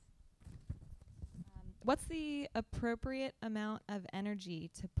 what's the appropriate amount of energy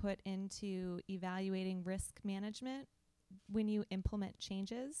to put into evaluating risk management when you implement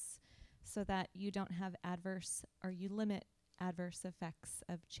changes so that you don't have adverse, or you limit adverse effects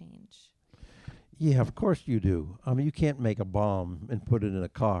of change? Yeah, of course you do. I mean, you can't make a bomb and put it in a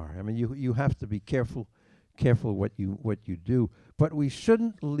car. I mean, you have to be careful what you do. But we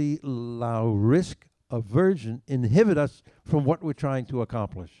shouldn't allow risk aversion inhibit us from what we're trying to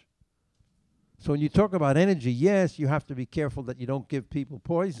accomplish. So when you talk about energy, yes, you have to be careful that you don't give people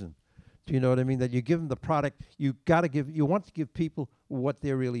poison. Do you know what I mean? That you give them the product, you want to give people what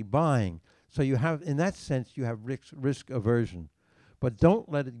they're really buying. So you have, in that sense, you have risk aversion. But don't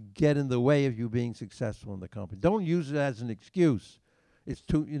let it get in the way of you being successful in the company. Don't use it as an excuse. It's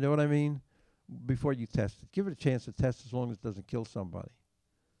too, you know what I mean? Before you test it. Give it a chance to test as long as it doesn't kill somebody.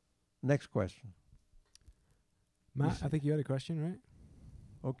 Next question. Matt, I think you had a question, right?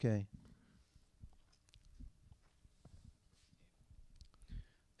 Okay.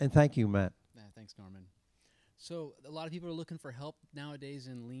 And thank you, Matt. Thanks, Norman. So a lot of people are looking for help nowadays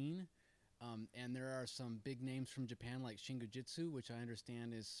in Lean. And there are some big names from Japan like Shingujitsu, which I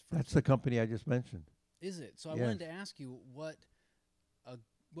understand is... That's the company I just mentioned. Is it? So yes. I wanted to ask you what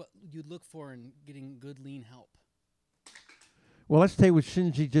you'd look for in getting good Lean help. Well, let's tell you what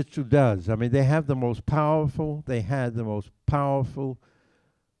Shingujitsu does. I mean, they had the most powerful,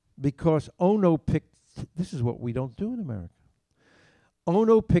 because Ohno picked, this is what we don't do in America.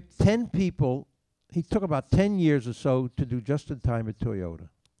 Ohno picked 10 people. He took about 10 years or so to do just-in-time at Toyota.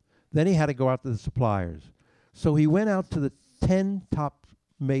 Then he had to go out to the suppliers. So he went out to the 10 top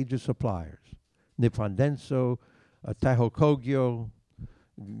major suppliers, Nippon Denso, Taiho Kogyo,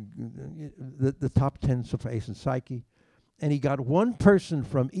 the top 10 suppliers, and Psyche. And he got one person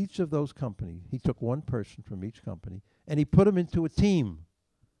from each of those companies. He took one person from each company, and he put them into a team.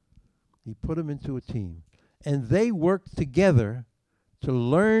 And they worked together to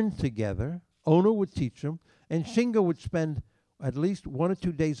learn together. Ohno would teach them, and Shingo would spend at least 1 or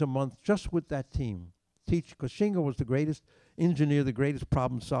 2 days a month just with that team. Teach, because Shingo was the greatest engineer, the greatest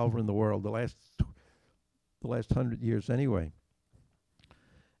problem solver in the world, the last 100 years anyway.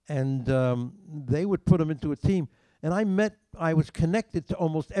 And they would put him into a team. And I was connected to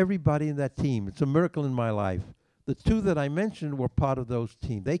almost everybody in that team. It's a miracle in my life. The 2 that I mentioned were part of those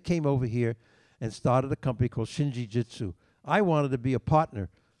teams. They came over here and started a company called Shingujitsu. I wanted to be a partner,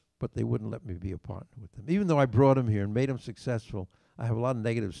 but they wouldn't let me be a partner with them. Even though I brought them here and made them successful, I have a lot of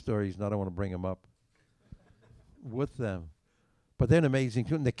negative stories, and I don't want to bring them up with them. But they're an amazing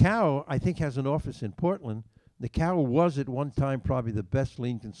team. The Cow, I think, has an office in Portland. The Cow was at one time probably the best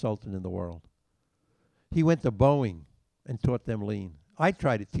lean consultant in the world. He went to Boeing and taught them lean. I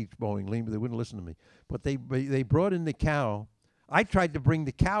tried to teach Boeing lean, but they wouldn't listen to me. But they brought in the Cow. I tried to bring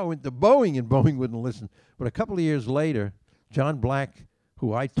the Cow into Boeing, and Boeing wouldn't listen. But a couple of years later, John Black,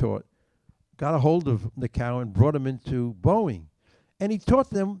 who I taught, got a hold of the Cow and brought him into Boeing. And he taught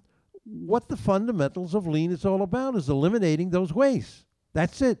them what the fundamentals of lean is all about, is eliminating those wastes.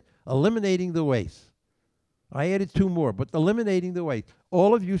 That's it, eliminating the waste. I added 2 more, but eliminating the waste.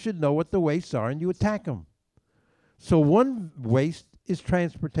 All of you should know what the wastes are, and you attack them. So one waste is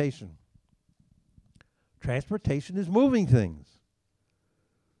transportation. Transportation is moving things.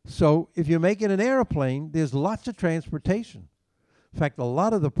 So if you're making an airplane, there's lots of transportation. In fact, a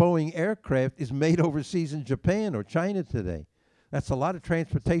lot of the Boeing aircraft is made overseas in Japan or China today. That's a lot of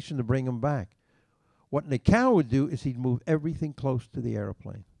transportation to bring them back. What the Cow would do is he'd move everything close to the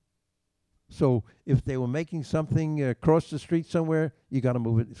airplane. So if they were making something across the street somewhere, you got to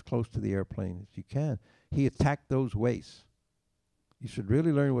move it as close to the airplane as you can. He attacked those wastes. You should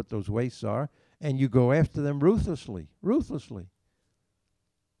really learn what those wastes are, and you go after them ruthlessly, ruthlessly.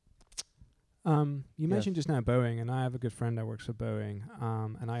 You mentioned just now Boeing, and I have a good friend that works for Boeing,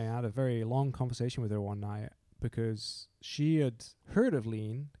 and I had a very long conversation with her one night because she had heard of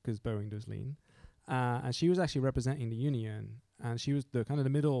lean, because Boeing does lean, and she was actually representing the union, and she was the kind of the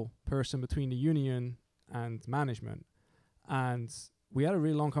middle person between the union and management. And we had a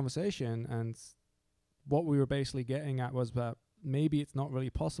really long conversation, and what we were basically getting at was that maybe it's not really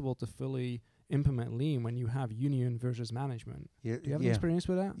possible to fully implement lean when you have union versus management. Yeah, Do you have any experience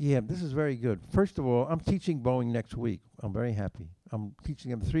with that? Yeah, this is very good. First of all, I'm teaching Boeing next week. I'm very happy. I'm teaching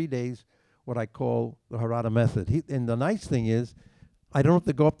them 3 days, what I call the Harada method. And the nice thing is, I don't have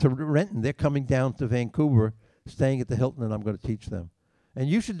to go up to Renton. They're coming down to Vancouver, staying at the Hilton, and I'm going to teach them. And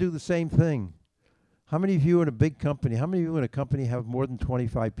you should do the same thing. How many of you in a big company, how many of you in a company have more than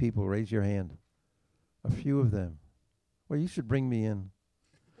 25 people? Raise your hand. A few of them. Well, you should bring me in.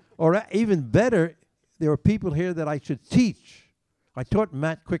 Or even better, there are people here that I should teach. I taught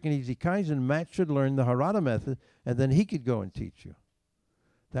Matt Quick and Easy Kaizen. Matt should learn the Harada method, and then he could go and teach you.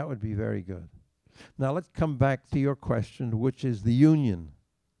 That would be very good. Now let's come back to your question, which is the union.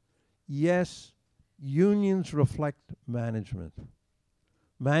 Yes, unions reflect management.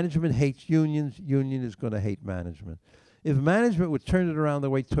 Management hates unions. Union is going to hate management. If management would turn it around the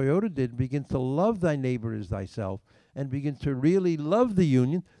way Toyota did, begin to love thy neighbor as thyself, and begin to really love the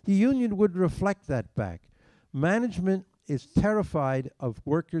union would reflect that back. Management is terrified of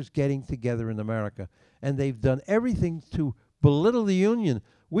workers getting together in America, and they've done everything to belittle the union.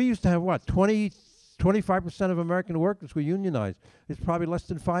 We used to have, what, 25% of American workers were unionized. It's probably less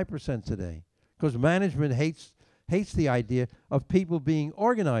than 5% today, because management hates the idea of people being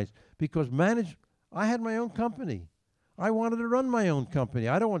organized, because I had my own company. I wanted to run my own company.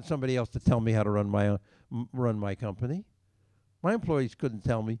 I don't want somebody else to tell me how to run my company. My employees couldn't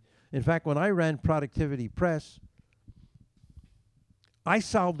tell me. In fact, when I ran Productivity Press, I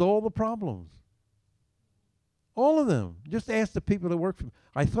solved all the problems. All of them. Just ask the people that work for me.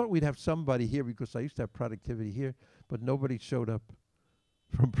 I thought we'd have somebody here because I used to have Productivity here, but nobody showed up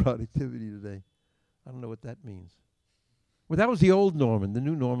from Productivity today. I don't know what that means. Well, that was the old Norman. The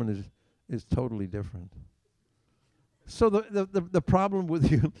new Norman is totally different. So the problem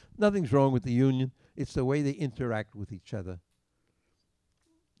with you, nothing's wrong with the union. It's the way they interact with each other.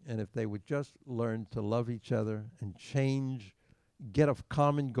 And if they would just learn to love each other and change, get a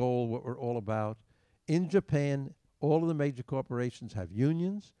common goal, what we're all about. In Japan, all of the major corporations have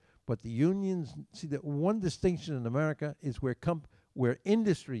unions, but the unions, see, that one distinction in America is we're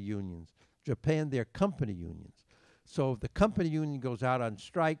industry unions. Japan, they're company unions. So if the company union goes out on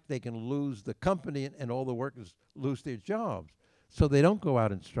strike, they can lose the company and all the workers lose their jobs. So they don't go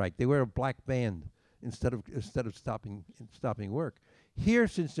out and strike. They wear a black band instead of stopping work. Here,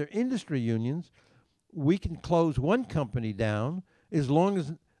 since they're industry unions, we can close one company down as long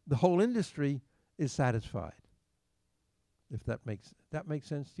as the whole industry is satisfied. If that makes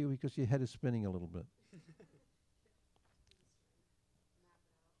sense to you, because your head is spinning a little bit.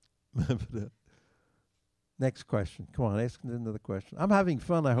 Next question. Come on, ask another question. I'm having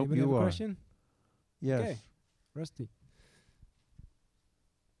fun. I hope Anybody you have a are. question? Yes. Okay. Rusty.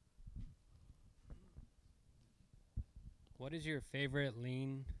 What is your favorite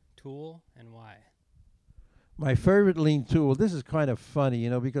lean tool and why? My favorite lean tool, this is kind of funny,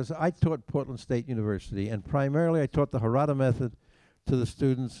 you know, because I taught Portland State University, and primarily I taught the Harada method to the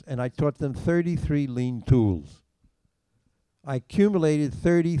students, and I taught them 33 lean tools. I accumulated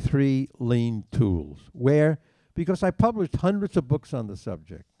 33 lean tools. Where? Because I published hundreds of books on the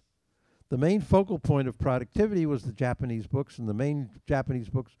subject. The main focal point of productivity was the Japanese books, and the main Japanese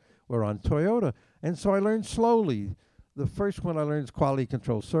books were on Toyota. And so I learned slowly. The first one I learned is quality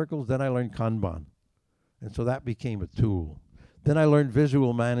control circles, then I learned Kanban. And so that became a tool. Then I learned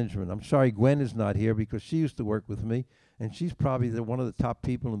visual management. I'm sorry Gwen is not here because she used to work with me, and she's probably one of the top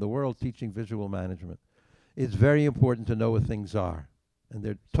people in the world teaching visual management. It's very important to know what things are, and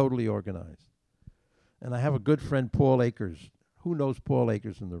they're totally organized. And I have a good friend, Paul Akers. Who knows Paul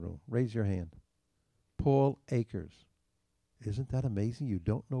Akers in the room? Raise your hand. Paul Akers. Isn't that amazing? You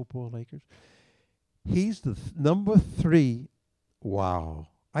don't know Paul Akers? He's the number 3. Wow.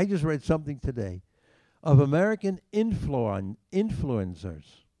 I just read something today of American influencers.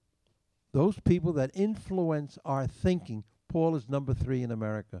 Those people that influence our thinking. Paul is number 3 in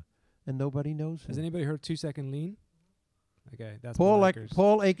America, and nobody knows him. Has anybody heard 2-second lean? Okay, that's Paul Akers.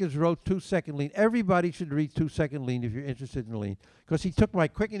 Paul Akers wrote 2-second lean. Everybody should read 2-second lean if you're interested in lean, because he took my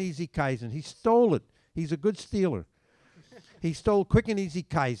quick and easy Kaizen. He stole it. He's a good stealer. He stole quick and easy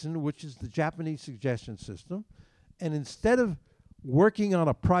Kaizen, which is the Japanese suggestion system, and instead of working on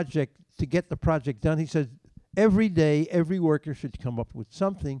a project to get the project done, he said every day every worker should come up with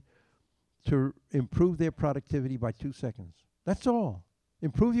something to improve their productivity by 2 seconds. That's all.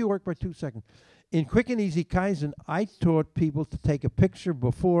 Improve your work by 2 seconds. In Quick and Easy Kaizen, I taught people to take a picture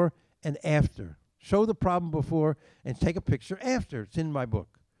before and after. Show the problem before and take a picture after. It's in my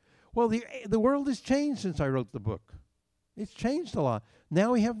book. Well, the world has changed since I wrote the book. It's changed a lot.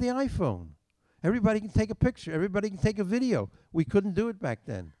 Now we have the iPhone. Everybody can take a picture. Everybody can take a video. We couldn't do it back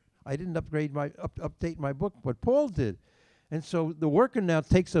then. I didn't update my book, but Paul did. And so the worker now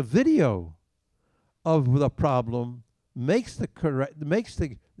takes a video of the problem, makes the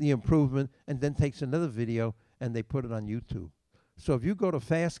improvement, and then takes another video, and they put it on YouTube. So if you go to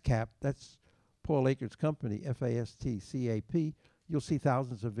FastCap, that's Paul Akers' company, FASTCAP, you'll see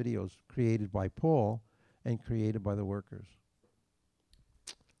thousands of videos created by Paul and created by the workers.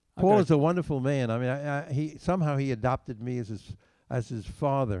 Paul is a wonderful man. I mean, he somehow he adopted me as his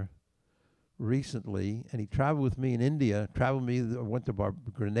father recently, and he traveled with me in India. Went to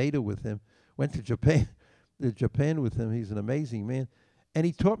Grenada with him. Went to Japan with him. He's an amazing man, and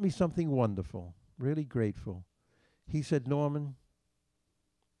he taught me something wonderful. Really grateful. He said, "Norman,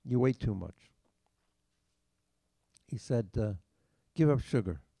 you weigh too much." He said, "Give up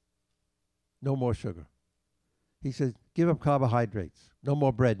sugar. No more sugar." He said, "Give up carbohydrates. No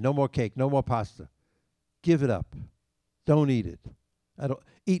more bread, no more cake, no more pasta. Give it up. Don't eat it.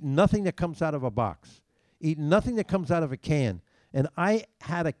 Eat nothing that comes out of a box. Eat nothing that comes out of a can." And I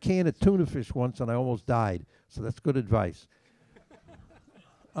had a can of tuna fish once, and I almost died. So that's good advice.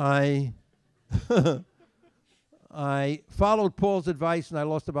 I followed Paul's advice, and I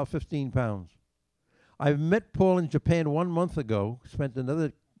lost about 15 pounds. I met Paul in Japan 1 month ago, spent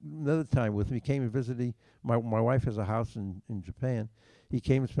another time with me. He came and visited. My wife has a house in Japan. He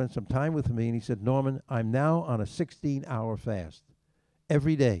came and spent some time with me, and he said, "Norman, I'm now on a 16-hour fast.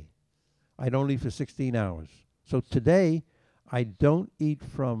 Every day. I don't eat for 16 hours. So today, I don't eat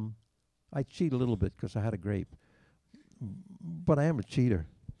from, I cheat a little bit because I had a grape. But I am a cheater.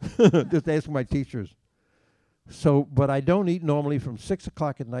 Just ask my teachers. So, but I don't eat normally from 6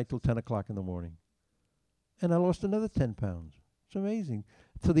 o'clock at night till 10 o'clock in the morning. And I lost another 10 pounds. It's amazing.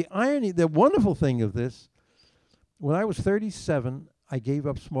 So the irony, the wonderful thing of this, when I was 37, I gave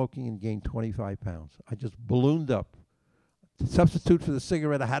up smoking and gained 25 pounds. I just ballooned up. To substitute for the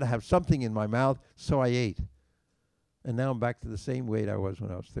cigarette, I had to have something in my mouth, so I ate. And now I'm back to the same weight I was when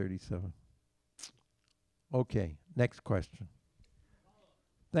I was 37. Okay, next question.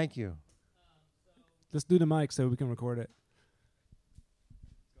 Thank you. Let's do the mic so we can record it.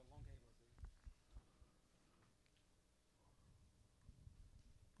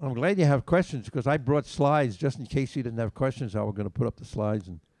 I'm glad you have questions because I brought slides just in case you didn't have questions. I was going to put up the slides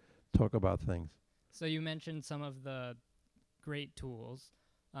and talk about things. So you mentioned some of the great tools.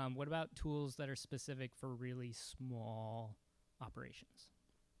 What about tools that are specific for really small operations?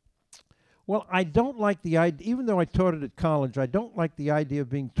 Well, I don't like the idea, even though I taught it at college, I don't like the idea of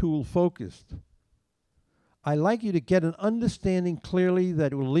being tool-focused. I like you to get an understanding clearly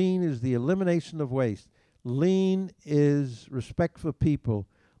that lean is the elimination of waste. Lean is respect for people.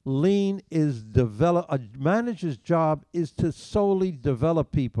 Lean is a manager's job is to solely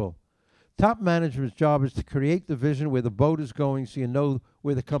develop people. Top management's job is to create the vision where the boat is going so you know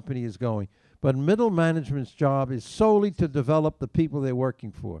where the company is going. But middle management's job is solely to develop the people they're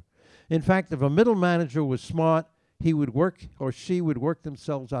working for. In fact, if a middle manager was smart, he would work or she would work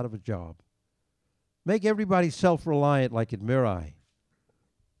themselves out of a job. Make everybody self-reliant like at Mirai.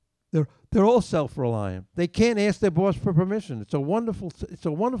 They're all self-reliant. They can't ask their boss for permission. It's a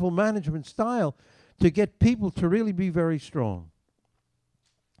wonderful management style to get people to really be very strong.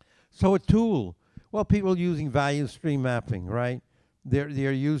 So a tool. Well, people using value stream mapping, right? They're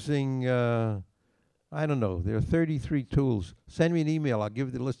using, I don't know, there are 33 tools. Send me an email, I'll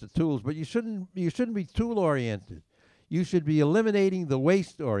give you the list of tools. But you shouldn't be tool-oriented. You should be eliminating the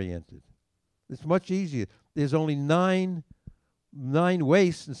waste-oriented. It's much easier. There's only nine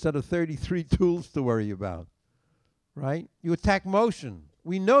wastes instead of 33 tools to worry about, right? You attack motion.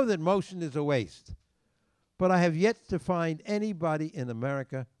 We know that motion is a waste. But I have yet to find anybody in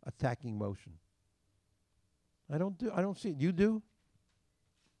America attacking motion. I don't see it. You do?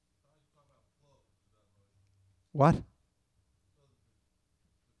 What?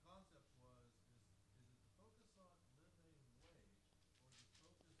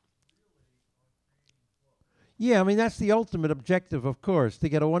 Yeah, I mean, that's the ultimate objective, of course, to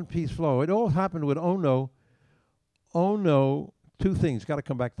get a one-piece flow. It all happened with Ohno. Ohno, two things. Got to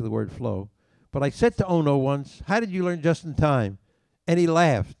come back to the word flow. But I said to Ohno once, how did you learn just in time? And he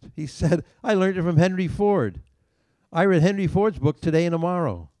laughed. He said, I learned it from Henry Ford. I read Henry Ford's book Today and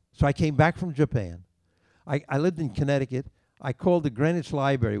Tomorrow. So I came back from Japan. I lived in Connecticut. I called the Greenwich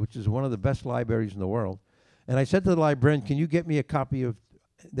Library, which is one of the best libraries in the world. And I said to the librarian, can you get me a copy of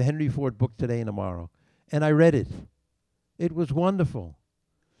the Henry Ford book Today and Tomorrow? And I read it. It was wonderful.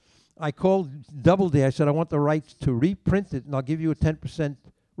 I called Doubleday. I said, I want the rights to reprint it, and I'll give you a 10%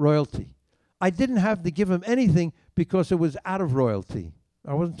 royalty. I didn't have to give him anything because it was out of royalty.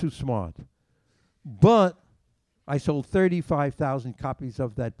 I wasn't too smart. But I sold 35,000 copies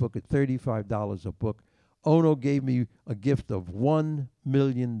of that book at $35 a book. Ohno gave me a gift of $1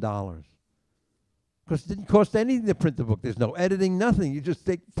 million. Because it didn't cost anything to print the book. There's no editing, nothing. You just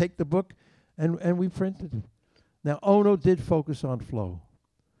take the book, and we printed it. Now, Ohno did focus on flow.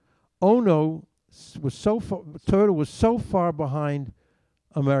 Ohno was Toyota was so far behind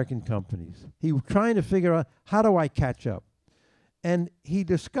American companies. He was trying to figure out, how do I catch up? And he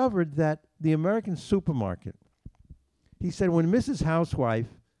discovered that the American supermarket, he said, when Mrs. Housewife,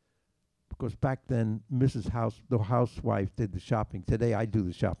 because back then the housewife did the shopping. Today I do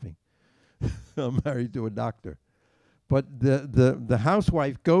the shopping. I'm married to a doctor. But the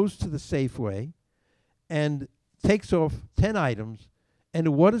housewife goes to the Safeway and takes off 10 items, and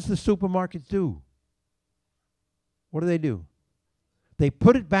what does the supermarket do? What do? They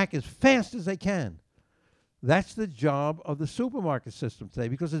put it back as fast as they can. That's the job of the supermarket system today,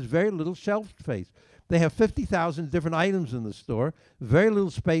 because there's very little shelf space. They have 50,000 different items in the store, very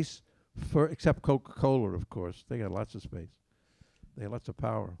little space except Coca-Cola, of course. They got lots of space. They have lots of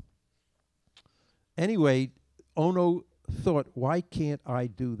power. Anyway, Ohno thought, why can't I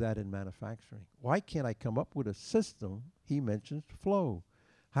do that in manufacturing? Why can't I come up with a system? He mentions flow.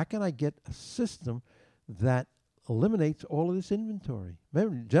 How can I get a system that eliminates all of this inventory?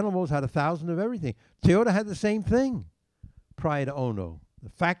 Remember, General Motors had 1,000 of everything. Toyota had the same thing prior to Ohno. The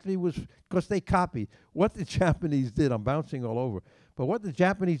factory was, because they copied what the Japanese did. I'm bouncing all over. But what the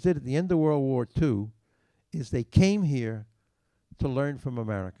Japanese did at the end of World War II is they came here to learn from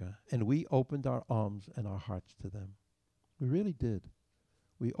America, and we opened our arms and our hearts to them. We really did.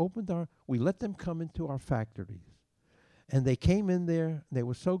 We let them come into our factories. And they came in there, and they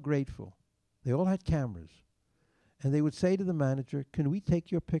were so grateful. They all had cameras. And they would say to the manager, can we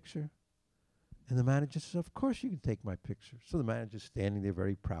take your picture? And the manager says, of course you can take my picture. So the manager's standing there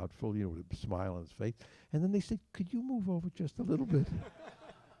very proudful, with a smile on his face. And then they said, could you move over just a little bit?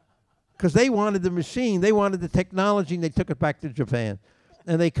 Because they wanted the machine. They wanted the technology, and they took it back to Japan.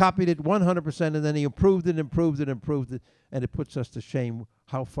 And they copied it 100%, and then he improved it. And it puts us to shame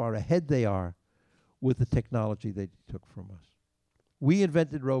how far ahead they are with the technology they took from us. We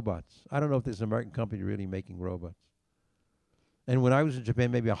invented robots. I don't know if there's an American company really making robots. And when I was in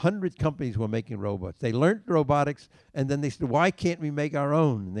Japan, maybe 100 companies were making robots. They learned robotics, and then they said, why can't we make our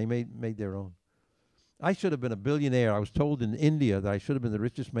own? And they made their own. I should have been a billionaire. I was told in India that I should have been the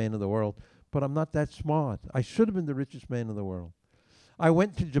richest man in the world, but I'm not that smart. I should have been the richest man in the world. I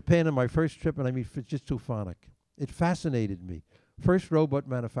went to Japan on my first trip, and I meet Fujitsu Phonic. It fascinated me. First robot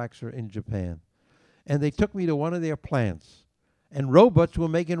manufacturer in Japan. And they took me to one of their plants, and robots were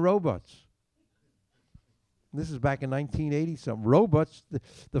making robots. This is back in 1980-something. Robots,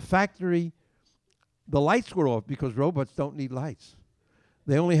 the factory, the lights were off because robots don't need lights.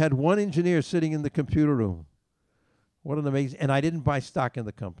 They only had one engineer sitting in the computer room. What an amazing, and I didn't buy stock in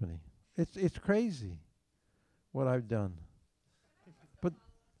the company. It's crazy what I've done. But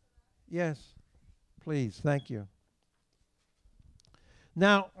yes, please, thank you.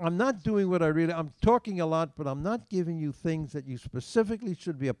 Now, I'm not doing what I'm talking a lot, but I'm not giving you things that you specifically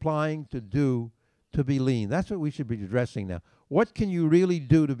should be applying to do to be lean. That's what we should be addressing now. What can you really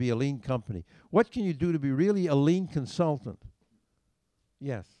do to be a lean company? What can you do to be really a lean consultant?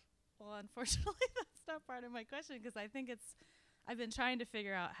 Yes. Well, unfortunately, that's not part of my question, because I think I've been trying to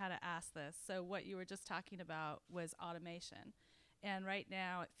figure out how to ask this. So what you were just talking about was automation. And right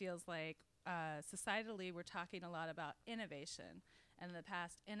now it feels like societally we're talking a lot about innovation. And in the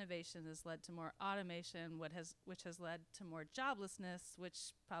past, innovation has led to more automation, which has led to more joblessness,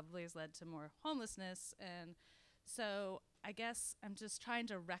 which probably has led to more homelessness. And so I guess I'm just trying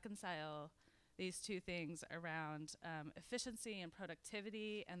to reconcile these two things around efficiency and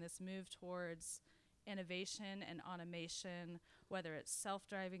productivity, and this move towards innovation and automation, whether it's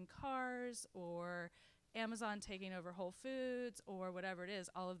self-driving cars or Amazon taking over Whole Foods or whatever it is.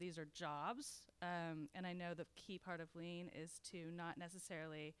 All of these are jobs. And I know the key part of lean is to not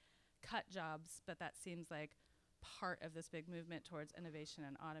necessarily cut jobs, but that seems like part of this big movement towards innovation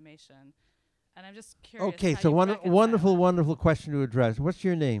and automation. And I'm just curious. Okay, how so you wonderful, reconcile wonderful question to address. What's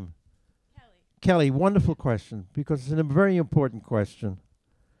your name? Kelly. Kelly, wonderful question, because it's a very important question.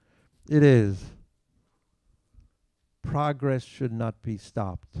 It is. Progress should not be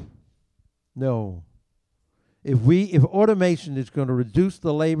stopped. No. If automation is going to reduce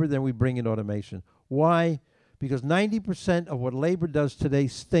the labor, then we bring in automation. Why? Because 90% of what labor does today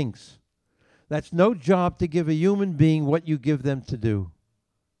stinks. That's no job to give a human being what you give them to do.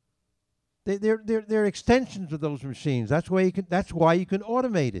 They're extensions of those machines. That's why you can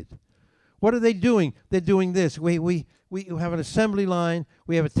automate it. What are they doing? They're doing this. We have an assembly line.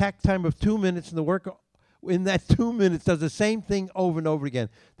 We have a tack time of 2 minutes, and the worker in that 2 minutes does the same thing over and over again.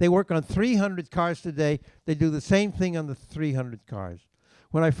 They work on 300 cars today. They do the same thing on the 300 cars.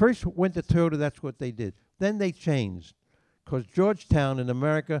 When I first went to Toyota, that's what they did. Then they changed, because Georgetown in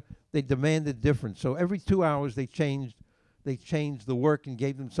America, they demanded different. So every 2 hours they changed the work and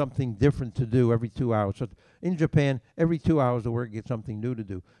gave them something different to do every 2 hours. So in Japan, every 2 hours the worker gets something new to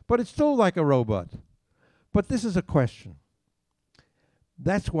do. But it's still like a robot. But this is a question.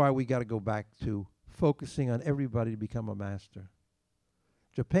 That's why we got to go back to focusing on everybody to become a master.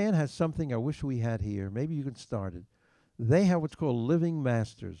 Japan has something I wish we had here. Maybe you can start it. They have what's called living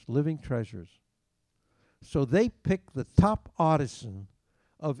masters, living treasures. So they pick the top artisan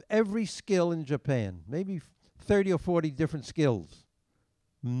of every skill in Japan, maybe 30 or 40 different skills.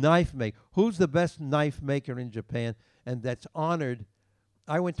 Knife maker. Who's the best knife maker in Japan? And that's honored.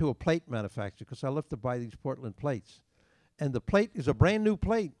 I went to a plate manufacturer because I love to buy these Portland plates. And the plate is a brand new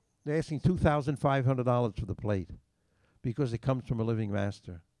plate. They're asking $2,500 for the plate because it comes from a living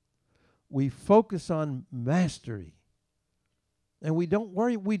master. We focus on mastery. And we don't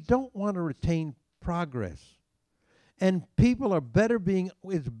worry. We don't want to retain progress. And people are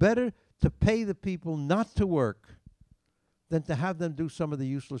it's better to pay the people not to work than to have them do some of the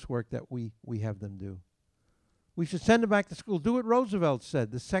useless work that we have them do. We should send them back to school. Do what Roosevelt said,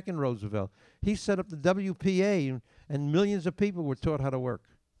 the second Roosevelt. He set up the WPA, and millions of people were taught how to work.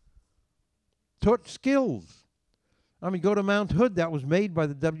 Taught skills. I mean, go to Mount Hood. That was made by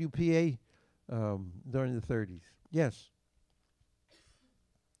the WPA during the 30s. Yes.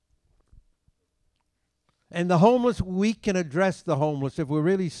 And the homeless, we can address the homeless if we're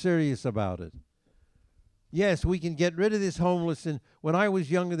really serious about it. Yes, we can get rid of this homeless. And when I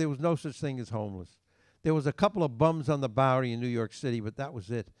was younger, there was no such thing as homeless. There was a couple of bums on the Bowery in New York City, but that was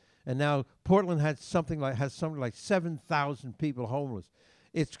it. And now Portland has something like 7,000 people homeless.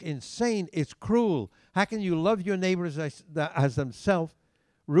 It's insane. It's cruel. How can you love your neighbors as themselves?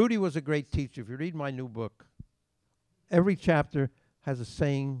 Rudy was a great teacher. If you read my new book, every chapter has a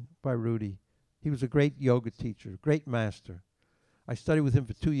saying by Rudy. He was a great yoga teacher, great master. I studied with him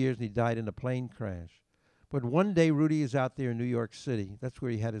for 2 years, and he died in a plane crash. But one day, Rudy is out there in New York City. That's where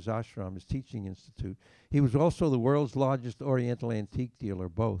he had his ashram, his teaching institute. He was also the world's largest Oriental antique dealer,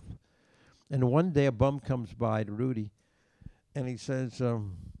 both. And one day, a bum comes by to Rudy, and he says,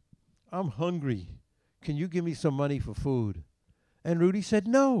 I'm hungry. Can you give me some money for food? And Rudy said,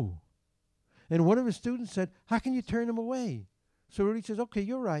 no. And one of his students said, how can you turn him away? So Rudy says, okay,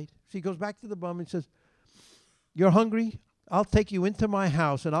 you're right. So he goes back to the bum and says, you're hungry? I'll take you into my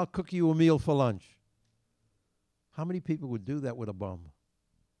house and I'll cook you a meal for lunch. How many people would do that with a bum?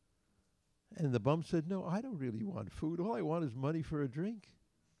 And the bum said, no, I don't really want food. All I want is money for a drink.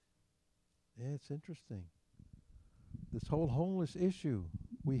 Yeah, it's interesting. This whole homeless issue,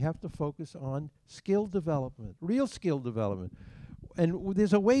 we have to focus on skill development, real skill development.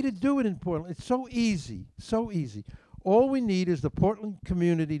 there's a way to do it in Portland. It's so easy, so easy. All we need is the Portland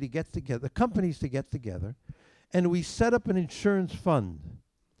community to get together, the companies to get together, and we set up an insurance fund.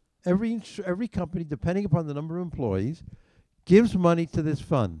 Every company, depending upon the number of employees, gives money to this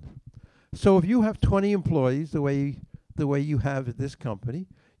fund. So if you have 20 employees, the way you have at this company,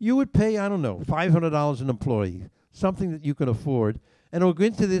 you would pay, I don't know, $500 an employee, something that you can afford, and it will go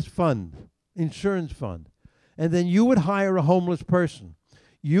into this fund, insurance fund. And then you would hire a homeless person.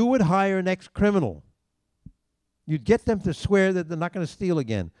 You would hire an ex-criminal. You'd get them to swear that they're not going to steal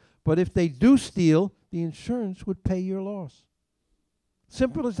again. But if they do steal, the insurance would pay your loss.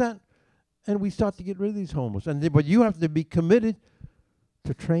 Simple as that. And we start to get rid of these homeless. But you have to be committed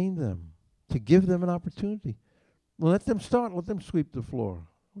to train them, to give them an opportunity. Well, let them start. Let them sweep the floor.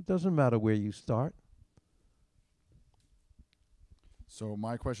 It doesn't matter where you start. So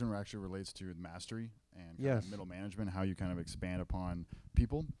my question actually relates to mastery and Yes. middle management, how you kind of expand upon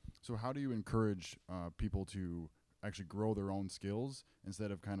people. So how do you encourage people to actually grow their own skills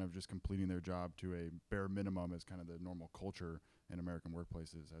instead of kind of just completing their job to a bare minimum as kind of the normal culture in American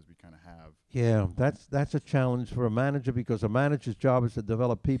workplaces as we kind of have? Yeah, that's a challenge for a manager, because a manager's job is to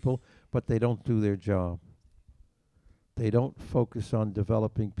develop people, but they don't do their job. They don't focus on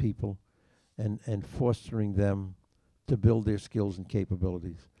developing people and fostering them to build their skills and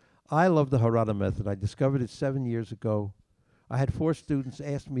capabilities. I love the Harada method. I discovered it 7 years ago. I had 4 students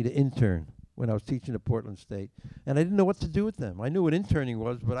ask me to intern when I was teaching at Portland State, and I didn't know what to do with them. I knew what interning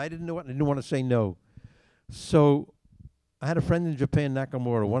was, but I didn't want to say no. So I had a friend in Japan,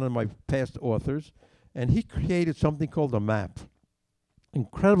 Nakamura, one of my past authors, and he created something called a map.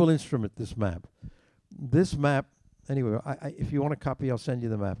 Incredible instrument, this map. This map, anyway, if you want a copy, I'll send you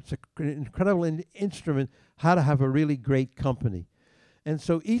the map. It's an incredible instrument, how to have a really great company. And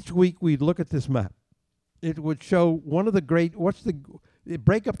so each week we'd look at this map. It would show one of the great, it'd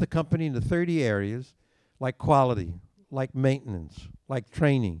break up the company into 30 areas, like quality, like maintenance, like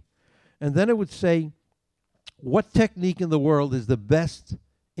training. And then it would say, what technique in the world is the best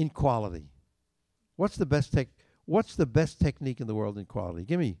in quality? What's the best technique in the world in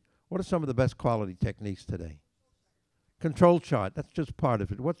quality? What are some of the best quality techniques today? Control chart, that's just part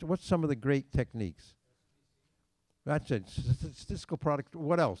of it. What's some of the great techniques? That's it. Statistical product.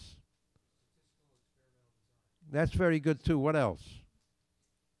 What else? That's very good too. What else?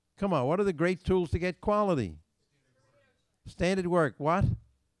 Come on, what are the great tools to get quality? Standard work. What?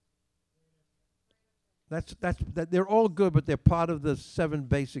 They're all good, but they're part of the 7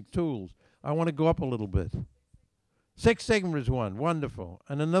 basic tools. I want to go up a little bit. Six Sigma is one. Wonderful.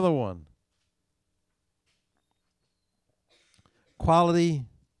 And another one. Quality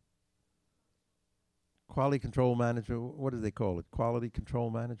control management. What do they call it? Quality control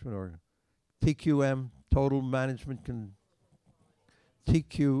management, or TQM, total management,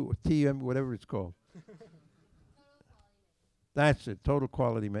 TM, whatever it's called. That's it, total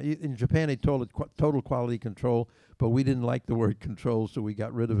quality. In Japan, they told it total quality control, but we didn't like the word control, so we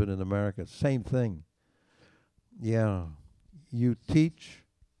got rid of it in America. Same thing. Yeah. You teach.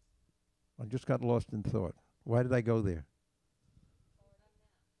 I just got lost in thought. Why did I go there?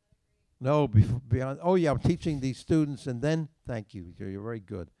 No, beyond. Oh, yeah, I'm teaching these students, and then, thank you. You're very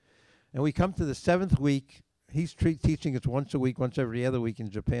good. And we come to the 7th week. He's teaching us once a week, once every other week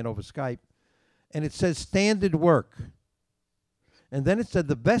in Japan over Skype. And it says standard work. And then it said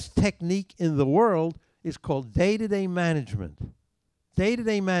the best technique in the world is called day-to-day management.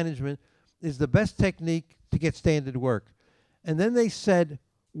 Day-to-day management is the best technique to get standard work. And then they said,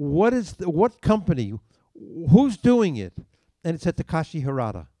 what company, who's doing it? And it said Takashi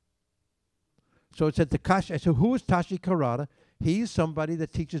Harada. So it said Takashi. I said, who is Takashi Harada? He's somebody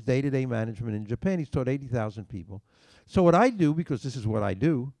that teaches day-to-day management in Japan. He's taught 80,000 people. So what I do, because this is what I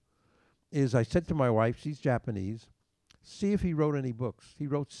do, is I said to my wife, she's Japanese, see if he wrote any books. He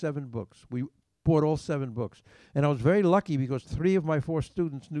wrote 7 books. We bought all 7 books. And I was very lucky because 3 of my 4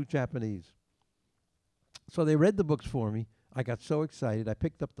 students knew Japanese. So they read the books for me. I got so excited. I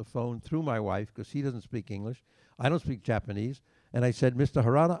picked up the phone through my wife because he doesn't speak English. I don't speak Japanese. And I said, Mr.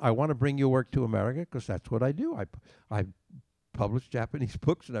 Harada, I want to bring your work to America because that's what I do. I publish Japanese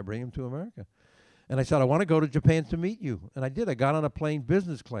books and I bring them to America. And I said, I want to go to Japan to meet you. And I did. I got on a plane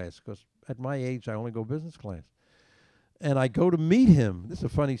business class because at my age, I only go business class. And I go to meet him. This is a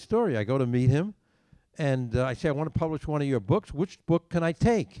funny story. I go to meet him, and I say, I want to publish one of your books. Which book can I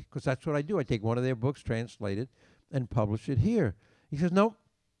take? Because that's what I do. I take one of their books, translate it, and publish it here. He says, no,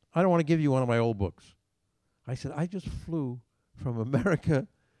 I don't want to give you one of my old books. I said, I just flew from America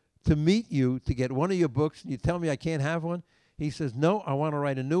to meet you to get one of your books, and you tell me I can't have one? He says, no, I want to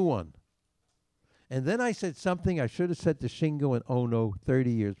write a new one. And then I said something I should have said to Shingo and Ohno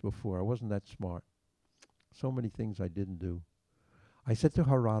 30 years before. I wasn't that smart. So many things I didn't do. I said to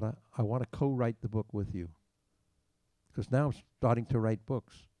Harada, I want to co-write the book with you. Because now I'm starting to write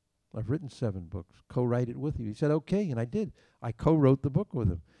books. I've written 7 books. Co-write it with you. He said, okay, and I did. I co-wrote the book with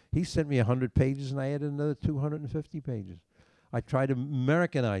him. He sent me 100 pages, and I added another 250 pages. I try to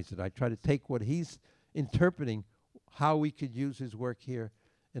Americanize it. I try to take what he's interpreting, how we could use his work here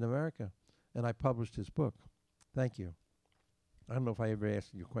in America. And I published his book. Thank you. I don't know if I ever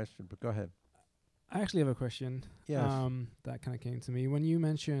asked you a question, but go ahead. I actually have a question. Yes. That kind of came to me. When you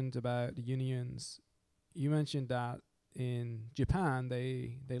mentioned about the unions, you mentioned that in Japan,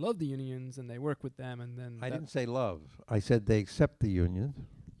 they love the unions and they work with them, and then I didn't say love. I said they accept the union.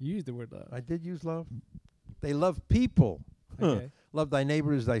 You used the word love. I did use love. They love people. Okay. Love thy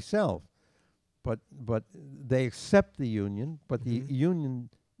neighbor as thyself. But they accept the union, but the union,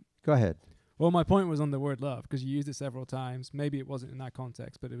 go ahead. Well, my point was on the word love, because you used it several times. Maybe it wasn't in that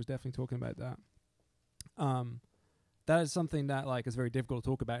context, but it was definitely talking about that. That is something that is very difficult to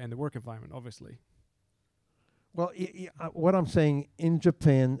talk about in the work environment, obviously. Well, what I'm saying, in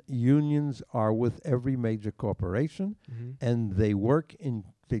Japan, unions are with every major corporation, and they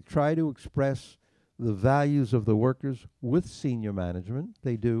they try to express the values of the workers with senior management.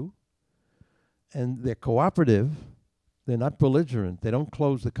 They do. And they're cooperative. They're not belligerent. They don't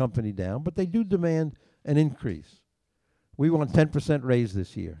close the company down, but they do demand an increase. We want 10% raise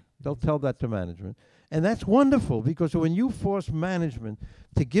this year. They'll tell that to management. And that's wonderful, because when you force management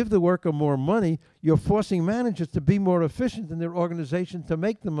to give the worker more money, you're forcing managers to be more efficient in their organization to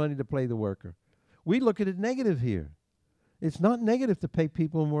make the money to pay the worker. We look at it negative here. It's not negative to pay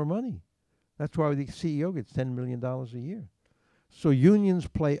people more money. That's why the CEO gets $10 million a year. So unions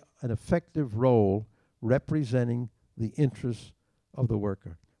play an effective role representing the interests of the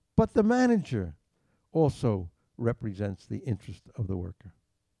worker. But the manager also represents the interest of the worker.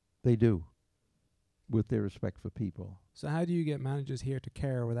 They do, with their respect for people. So how do you get managers here to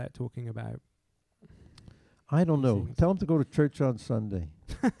care without talking about? I don't know. Tell them to go to church on Sunday.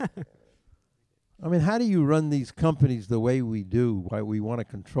 I mean, how do you run these companies the way we do? Why we want to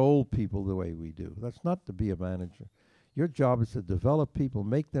control people the way we do? That's not to be a manager. Your job is to develop people,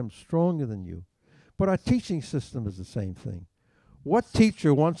 make them stronger than you. But our teaching system is the same thing. What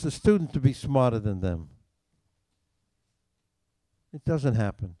teacher wants the student to be smarter than them? It doesn't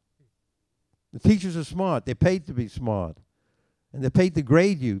happen. The teachers are smart. They're paid to be smart. And they're paid to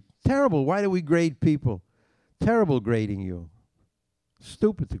grade you. Terrible. Why do we grade people? Terrible grading you.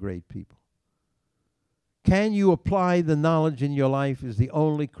 Stupid to grade people. Can you apply the knowledge in your life is the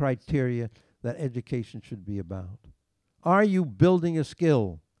only criteria that education should be about. Are you building a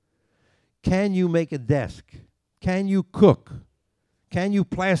skill? Can you make a desk? Can you cook? Can you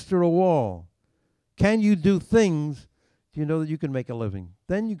plaster a wall? Can you do things you know that you can make a living?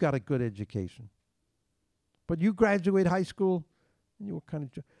 Then you got a good education. But you graduate high school, and you were kind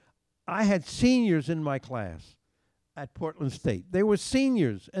of... I had seniors in my class at Portland State. They were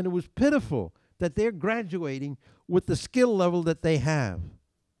seniors, and it was pitiful that they're graduating with the skill level that they have.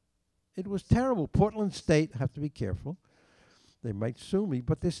 It was terrible. Portland State, have to be careful. They might sue me,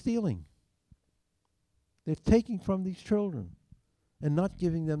 but they're stealing. They're taking from these children and not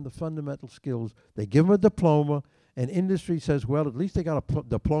giving them the fundamental skills. They give them a diploma, and industry says, well, at least they got a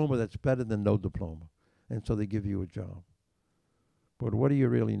diploma that's better than no diploma. And so they give you a job. But what do you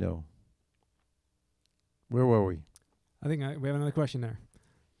really know? Where were we? I think we have another question there.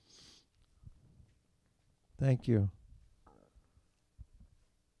 Thank you.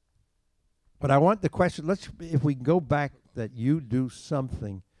 But I want the question, if we can go back that you do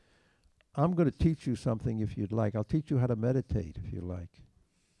something, I'm going to teach you something if you'd like. I'll teach you how to meditate if you like.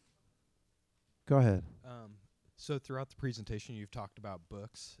 Go ahead. So throughout the presentation, you've talked about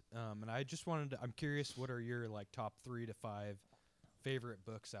books, and I just I'm curious, what are your top 3 to 5 favorite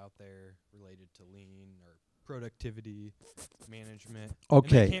books out there related to lean or productivity management?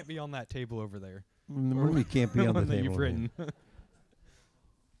 Okay. And they can't be on that table over there. The movie can't be on the that table. You've written.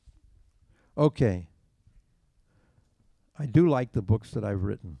 Okay. I do like the books that I've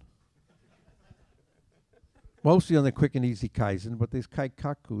written. Mostly on the quick and easy Kaizen, but there's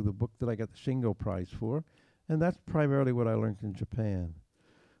Kaikaku, the book that I got the Shingo Prize for, and that's primarily what I learned in Japan.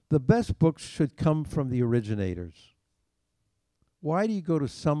 The best books should come from the originators. Why do you go to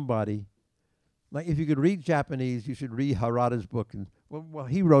somebody, like if you could read Japanese, you should read Harada's book. And well,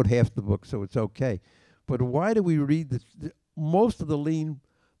 he wrote half the book, so it's okay. But why do we read most of the lean,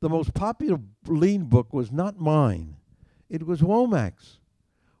 the most popular lean book was not mine. It was Womack's.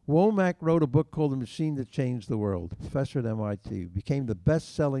 Womack wrote a book called The Machine That Changed the World, professor at MIT. Became the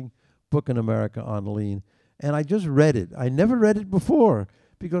best-selling book in America on lean, and I just read it. I never read it before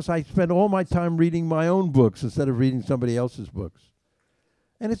because I spent all my time reading my own books instead of reading somebody else's books.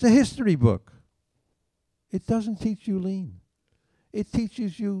 And it's a history book. It doesn't teach you lean. It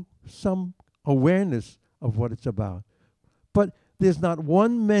teaches you some awareness of what it's about. But there's not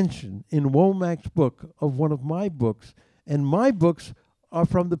one mention in Womack's book of one of my books, and my books are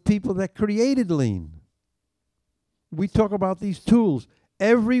from the people that created lean. We talk about these tools.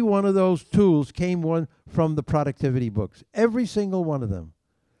 Every one of those tools came from the productivity books. Every single one of them.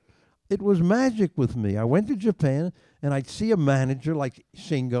 It was magic with me. I went to Japan, and I'd see a manager like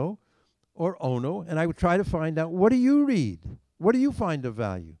Shingo or Ohno, and I would try to find out, what do you read? What do you find of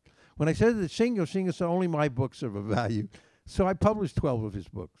value? When I said it to Shingo said, only my books are of value. So I published 12 of his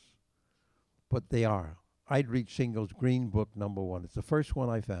books. But they are. I'd read Shingo's Green Book #1. It's the first one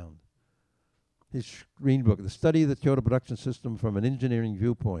I found. His Green Book, The Study of the Toyota Production System from an Engineering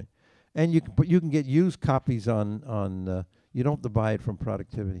Viewpoint. And you can get used copies on you don't have to buy it from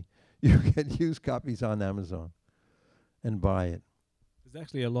Productivity. You get used copies on Amazon and buy it. There's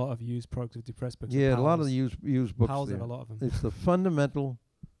actually a lot of used Productivity Press books. Yeah, a lot of the used books Powell's there. have a lot of them. It's the fundamental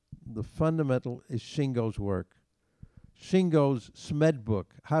is Shingo's work. Shingo's SMED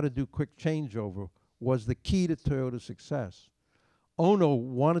book, How to Do Quick Changeover, was the key to Toyota's success. Ohno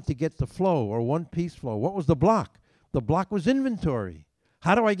wanted to get the flow, or one-piece flow. What was the block? The block was inventory.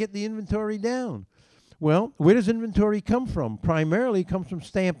 How do I get the inventory down? Well, where does inventory come from? Primarily it comes from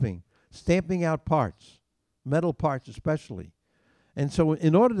stamping out parts, metal parts especially. And so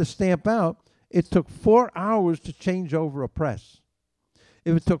in order to stamp out, it took 4 hours to change over a press.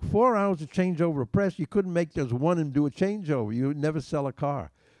 If it took 4 hours to change over a press, you couldn't make just one and do a changeover. You would never sell a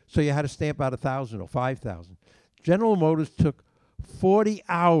car. So you had to stamp out 1,000 or 5,000. General Motors took 40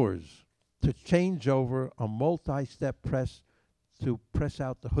 hours to change over a multi-step press to press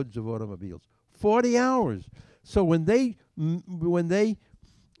out the hoods of automobiles. 40 hours. So when they made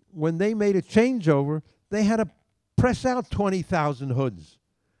a changeover, they had to press out 20,000 hoods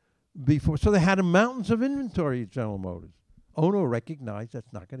before. So they had mountains of inventory at General Motors. Ohno recognized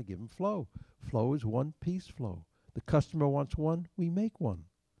that's not going to give him flow. Flow is one-piece flow. The customer wants one, we make one.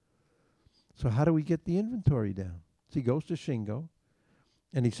 So how do we get the inventory down? So he goes to Shingo,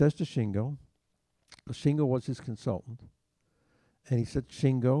 and he says to Shingo was his consultant, and he said,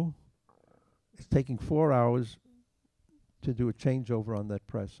 Shingo, it's taking 4 hours to do a changeover on that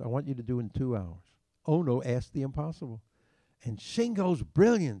press. I want you to do it in 2 hours. Ohno asked the impossible. And Shingo's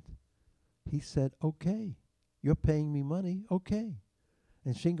brilliant. He said, okay. You're paying me money, okay.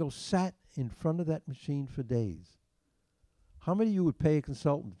 And Shingo sat in front of that machine for days. How many of you would pay a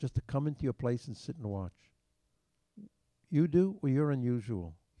consultant just to come into your place and sit and watch? You do? Well, you're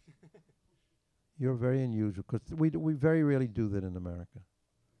unusual. You're very unusual, because we very rarely do that in America.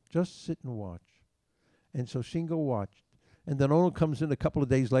 Just sit and watch. And so Shingo watched. And then Ohno comes in a couple of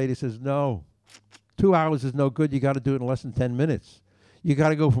days later and says, no, 2 hours is no good. You got to do it in less than 10 minutes. You got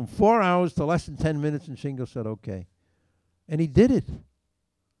to go from 4 hours to less than 10 minutes. And Shingo said, okay. And he did it.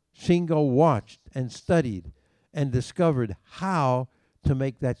 Shingo watched and studied and discovered how to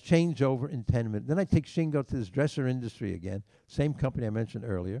make that changeover in 10 minutes. Then I take Shingo to this dresser industry again, same company I mentioned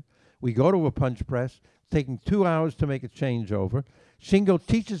earlier. We go to a punch press, taking 2 hours to make a changeover. Shingo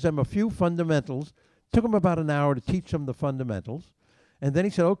teaches them a few fundamentals. Took him about an hour to teach them the fundamentals. And then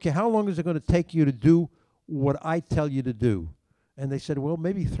he said, okay, how long is it going to take you to do what I tell you to do? And they said, well,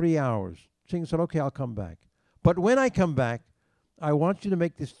 maybe 3 hours. Shingo said, okay, I'll come back. But when I come back, I want you to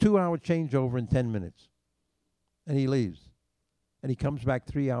make this 2 hour changeover in 10 minutes. And he leaves. And he comes back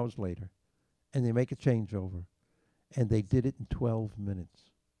 3 hours later. And they make a changeover. And they did it in 12 minutes.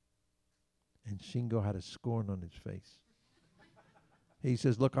 And Shingo had a scorn on his face. He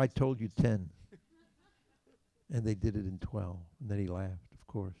says, look, I told you 10. And they did it in 12. And then he laughed, of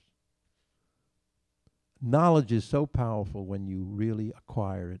course. Knowledge is so powerful when you really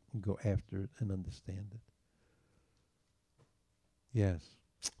acquire it and go after it and understand it. Yes.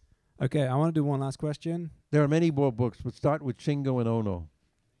 Okay, I want to do one last question. There are many more books, but start with Shingo and Ohno.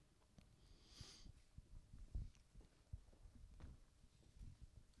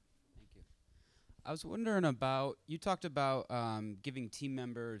 Thank you. I was wondering about, you talked about giving team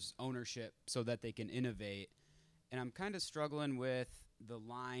members ownership so that they can innovate. And I'm kind of struggling with the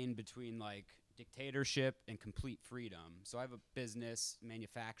line between like dictatorship and complete freedom. So I have a business,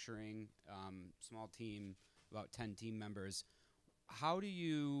 manufacturing, small team, about 10 team members. How do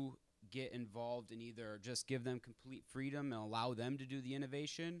you get involved in either just give them complete freedom and allow them to do the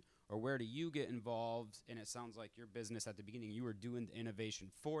innovation, or where do you get involved? And it sounds like your business at the beginning, you were doing the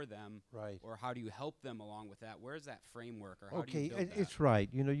innovation for them. Right. Or how do you help them along with that? Where's that framework, or how do you Okay, build that? it's right.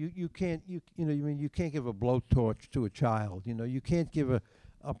 You know, you can't you can't give a blowtorch to a child. You know, you can't give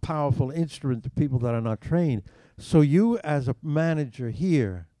a powerful instrument to people that are not trained. So you, as a manager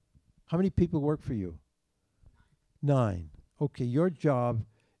here, how many people work for you? 9. Okay, your job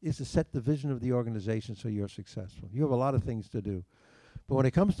is to set the vision of the organization so you're successful. You have a lot of things to do. But when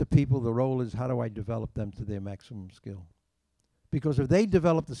it comes to people, the role is, how do I develop them to their maximum skill? Because if they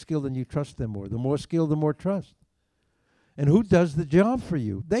develop the skill, then you trust them more. The more skill, the more trust. And who does the job for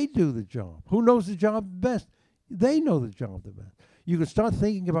you? They do the job. Who knows the job best? They know the job the best. You can start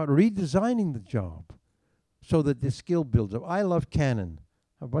thinking about redesigning the job so that the skill builds up. I love Canon.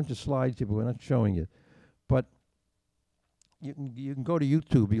 I have a bunch of slides here, but we're not showing it. But you can go to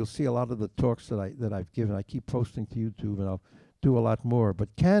YouTube. You'll see a lot of the talks that I've given. I keep posting to YouTube, and I'll do a lot more.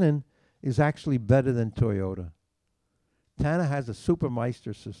 But Canon is actually better than Toyota. Tana has a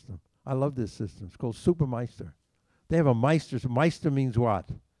Supermeister system. I love this system. It's called Supermeister. They have a Meister. So Meister means what?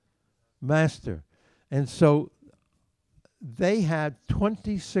 Master. And so they had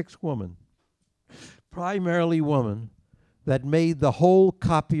 26 women, primarily women, that made the whole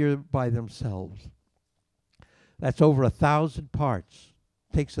copier by themselves. That's over 1,000 parts.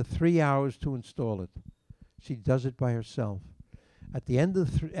 Takes her 3 hours to install it. She does it by herself. At the end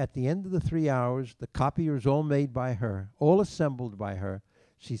of the 3 hours, the copier is all made by her, all assembled by her.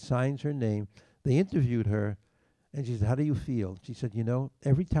 She signs her name. They interviewed her, and she said, "How do you feel?" She said, "You know,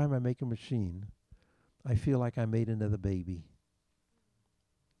 every time I make a machine, I feel like I made another baby."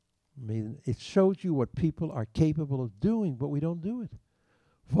 It shows you what people are capable of doing, but we don't do it.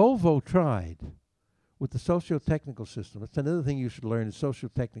 Volvo tried with the socio-technical system. That's another thing you should learn, is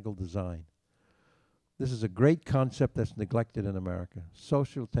socio-technical design. This is a great concept that's neglected in America.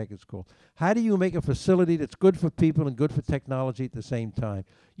 Social tech is called. How do you make a facility that's good for people and good for technology at the same time?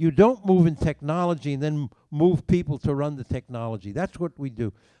 You don't move in technology and then move people to run the technology. That's what we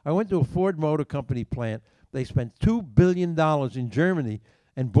do. I went to a Ford Motor Company plant. They spent $2 billion in Germany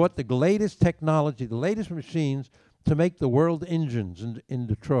and bought the latest technology, the latest machines to make the world engines in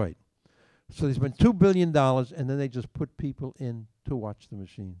Detroit. So they spent $2 billion, and then they just put people in to watch the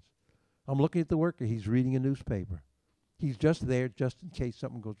machines. I'm looking at the worker. He's reading a newspaper. He's just there just in case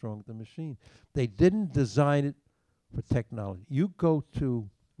something goes wrong with the machine. They didn't design it for technology. You go to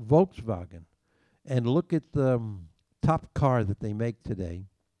Volkswagen and look at the top car that they make today,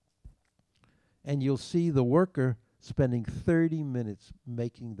 and you'll see the worker spending 30 minutes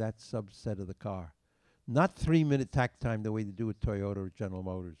making that subset of the car. Not 3-minute tack time the way they do at Toyota or General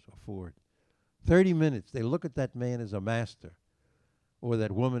Motors or Ford. 30 minutes. They look at that man as a master, or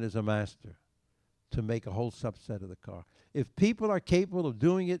that woman as a master, to make a whole subset of the car. If people are capable of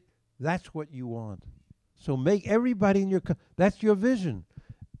doing it, that's what you want. So make everybody in your that's your vision.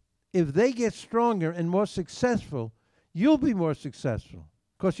 If they get stronger and more successful, you'll be more successful.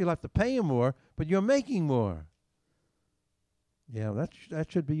 Of course, you'll have to pay them more, but you're making more. Yeah,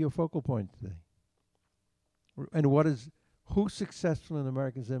 that should be your focal point today. And who's successful in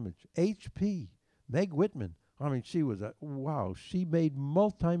America's image? HP, Meg Whitman. I mean, she was wow. She made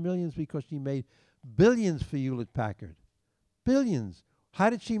multi-millions because she made billions for Hewlett-Packard. Billions. How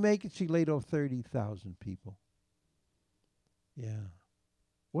did she make it? She laid off 30,000 people. Yeah.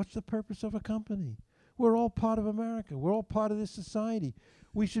 What's the purpose of a company? We're all part of America. We're all part of this society.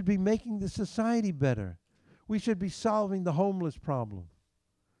 We should be making the society better. We should be solving the homeless problem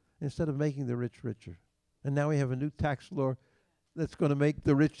instead of making the rich richer. And now we have a new tax law that's going to make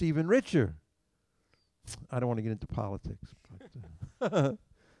the rich even richer. I don't want to get into politics, but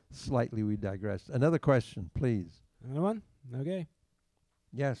slightly we digress. Another question, please. Another one? Okay.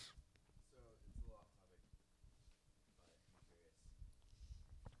 Yes.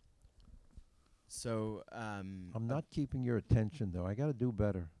 So I'm not keeping your attention, though. I got to do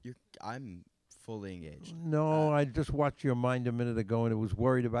better. I'm fully engaged. No, I just watched your mind a minute ago, and it was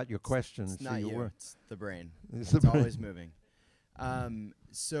worried about your questions. It's not you. It's the brain. It's always moving.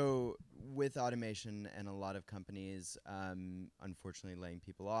 So with automation and a lot of companies, unfortunately laying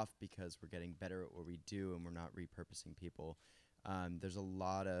people off because we're getting better at what we do and we're not repurposing people, there's a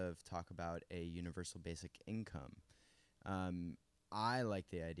lot of talk about a universal basic income. I like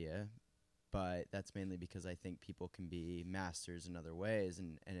the idea, but that's mainly because I think people can be masters in other ways,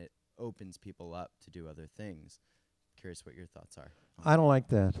 and it opens people up to do other things. Curious what your thoughts are. I don't like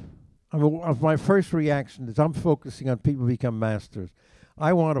that. I mean, my first reaction is I'm focusing on people become masters.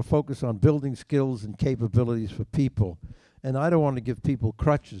 I want to focus on building skills and capabilities for people, and I don't want to give people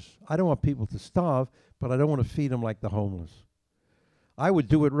crutches. I don't want people to starve, but I don't want to feed them like the homeless. I would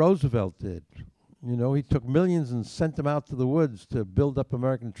do what Roosevelt did. You know, he took millions and sent them out to the woods to build up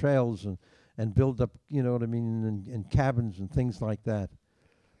American trails and build up, you know what I mean, and cabins and things like that.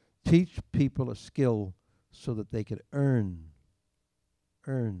 Teach people a skill so that they could earn.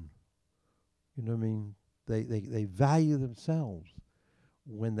 You know what I mean? They value themselves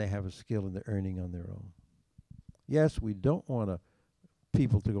when they have a skill and they're earning on their own. Yes, we don't want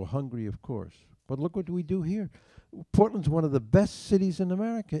people to go hungry, of course. But look what we do here. Portland's one of the best cities in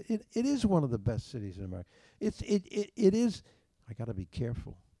America. It is one of the best cities in America. It is, I got to be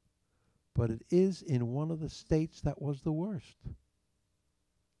careful, but it is in one of the states that was the worst.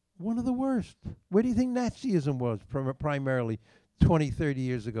 One of the worst. Where do you think Nazism was primarily 20, 30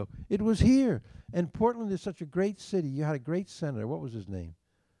 years ago? It was here. And Portland is such a great city. You had a great senator. What was his name?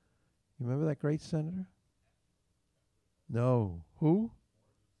 You remember that great senator? No. Who?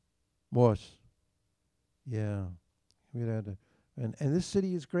 Morse. Yeah. We had and this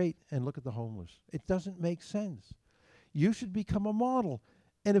city is great. And look at the homeless. It doesn't make sense. You should become a model.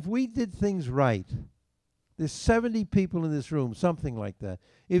 And if we did things right, there's 70 people in this room, something like that.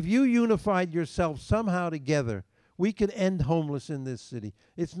 If you unified yourself somehow together, we could end homeless in this city.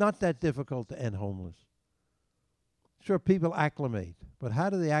 It's not that difficult to end homeless. Sure, people acclimate, but how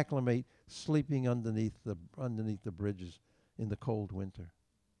do they acclimate sleeping underneath the bridges in the cold winter?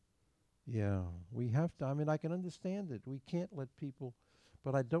 Yeah, we have to. I mean, I can understand it. We can't let people,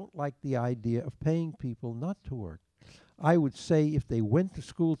 but I don't like the idea of paying people not to work. I would say if they went to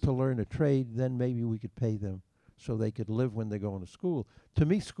school to learn a trade, then maybe we could pay them so they could live when they're going to school. To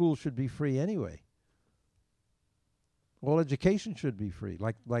me, school should be free anyway. All education should be free,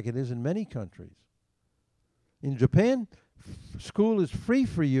 like it is in many countries. In Japan, school is free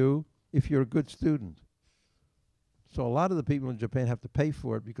for you if you're a good student. So a lot of the people in Japan have to pay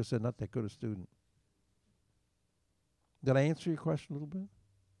for it because they're not that good a student. Did I answer your question a little bit?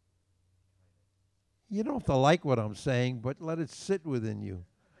 You don't have to like what I'm saying, but let it sit within you.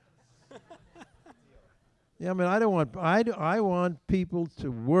 Yeah, I mean, I want people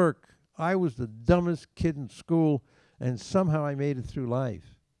to work. I was the dumbest kid in school, and somehow I made it through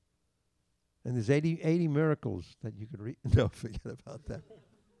life. And there's 80 miracles that you could read. No, forget about that.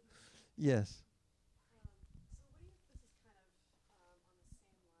 Yes.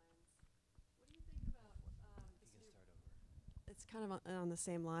 It's kind of on the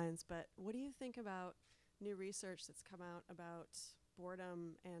same lines, but what do you think about new research that's come out about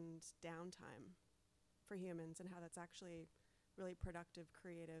boredom and downtime for humans and how that's actually really productive,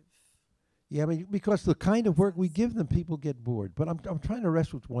 creative? Yeah, I mean, because the kind of work we give them, people get bored. But I'm trying to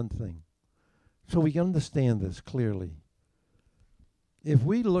wrestle with one thing so we can understand this clearly. If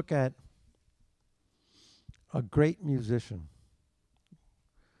we look at a great musician,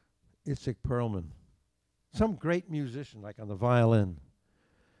 Itzhak Perlman, some great musician, like on the violin.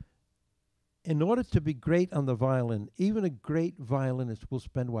 In order to be great on the violin, even a great violinist will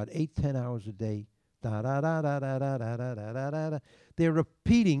spend, 8-10 hours a day. Da da da da da da da da da da da. They're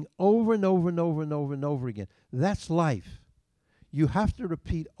repeating over and over and over and over and over again. That's life. You have to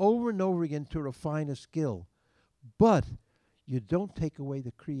repeat over and over again to refine a skill. But you don't take away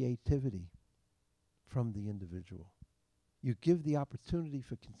the creativity from the individual. You give the opportunity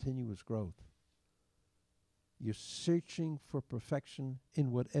for continuous growth. You're searching for perfection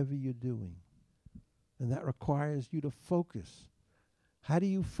in whatever you're doing. And that requires you to focus. How do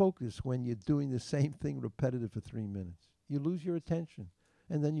you focus when you're doing the same thing repetitive for 3 minutes? You lose your attention,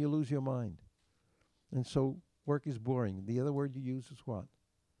 and then you lose your mind. And so work is boring. The other word you use is what?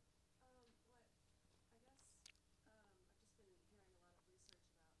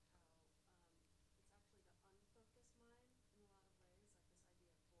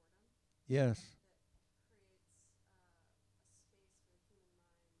 Yes.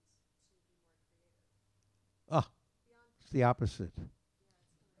 It's the opposite.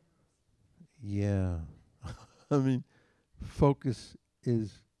 Yeah. I mean, focus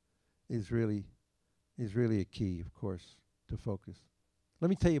is really a key, of course, to focus. Let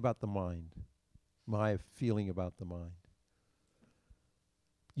me tell you about the mind, my feeling about the mind.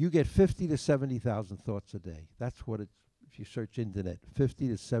 You get 50 to 70,000 thoughts a day. That's what it's, if you search internet, 50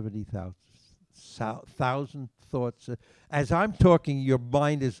 to 70,000 thoughts. As I'm talking, your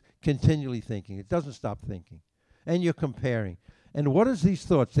mind is continually thinking. It doesn't stop thinking. And you're comparing. And what is these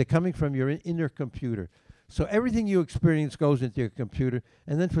thoughts? They're coming from your inner computer. So everything you experience goes into your computer,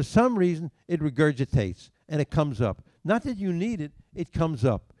 and then for some reason, it regurgitates, and it comes up. Not that you need it, it comes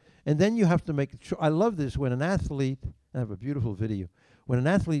up. And then you have to make a choice. I love this. When an athlete, I have a beautiful video. When an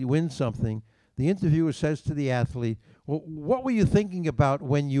athlete wins something, the interviewer says to the athlete, well, what were you thinking about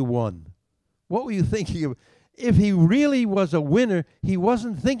when you won? What were you thinking of? If he really was a winner, he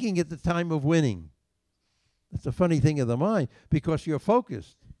wasn't thinking at the time of winning. That's the funny thing of the mind, because you're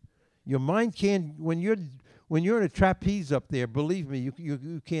focused. Your mind can't, when you're in a trapeze up there, believe me,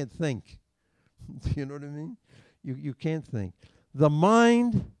 you can't think. You know what I mean? You can't think. The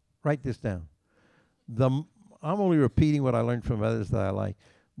mind, write this down. I'm only repeating what I learned from others that I like.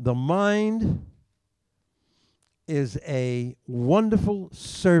 The mind is a wonderful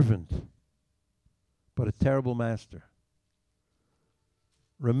servant, but a terrible master.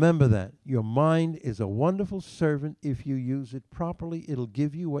 Remember that. Your mind is a wonderful servant. If you use it properly, it'll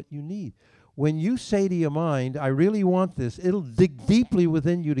give you what you need. When you say to your mind, I really want this, it'll dig deeply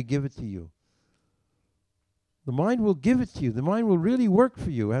within you to give it to you. The mind will give it to you. The mind will really work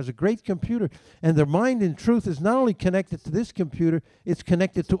for you. It has a great computer. And the mind, in truth, is not only connected to this computer, it's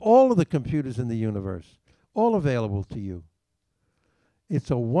connected to all of the computers in the universe, all available to you.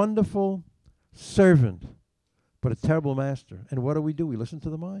 It's a wonderful servant, but a terrible master. And what do? We listen to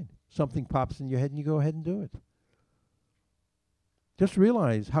the mind. Something pops in your head and you go ahead and do it. Just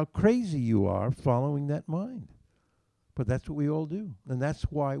realize how crazy you are following that mind. But that's what we all do. And that's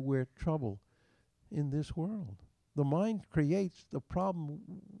why we're trouble in this world. The mind creates the problem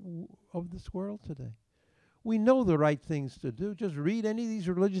of this world today. We know the right things to do. Just read any of these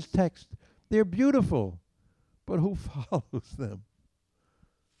religious texts. They're beautiful. But who follows them?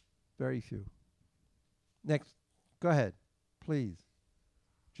 Very few. Next. Go ahead, please.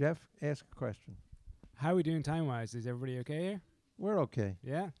 Jeff, ask a question. How are we doing time-wise? Is everybody okay here? We're okay.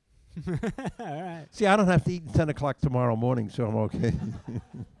 Yeah? All right. See, I don't have to eat at 10 o'clock tomorrow morning, so I'm okay.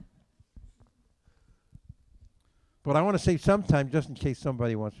 But I want to save some time just in case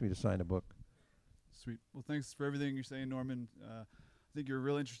somebody wants me to sign a book. Sweet. Well, thanks for everything you're saying, Norman. I think you're a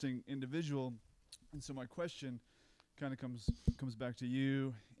real interesting individual. And so my question kind of comes back to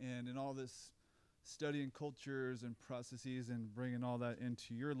you. And in all this studying cultures and processes and bringing all that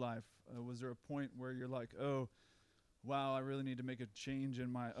into your life, was there a point where you're like, oh, wow, I really need to make a change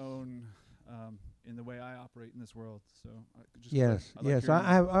in my own, in the way I operate in this world? So yes.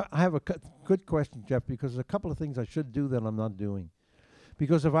 I have a good question, Jeff, because there's a couple of things I should do that I'm not doing.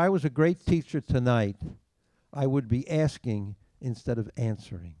 Because if I was a great teacher tonight, I would be asking instead of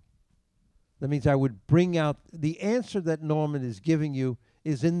answering. That means I would bring out the answer that Norman is giving you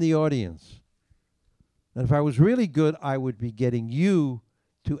is in the audience. And if I was really good, I would be getting you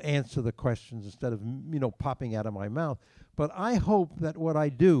to answer the questions instead of, popping out of my mouth. But I hope that what I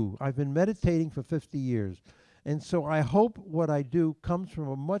do, I've been meditating for 50 years, and so I hope what I do comes from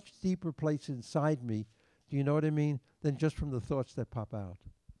a much deeper place inside me, do you know what I mean, than just from the thoughts that pop out.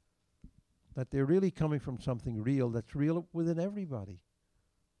 That they're really coming from something real that's real within everybody.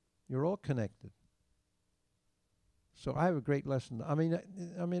 You're all connected. So I have a great lesson. I mean,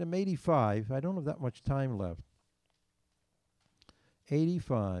 I'm 85. I don't have that much time left.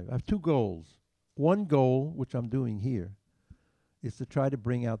 85. I have two goals. One goal, which I'm doing here, is to try to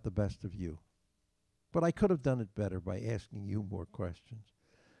bring out the best of you. But I could have done it better by asking you more questions.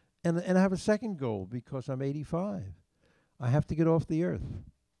 And I have a second goal, because I'm 85. I have to get off the earth.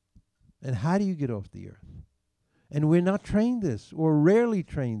 And how do you get off the earth? And we're not trained this, or rarely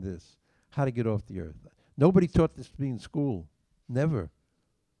trained this, how to get off the earth. Nobody taught this to me in school. Never.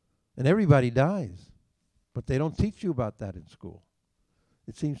 And everybody dies. But they don't teach you about that in school.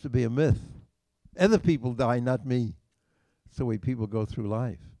 It seems to be a myth. Other people die, not me. It's the way people go through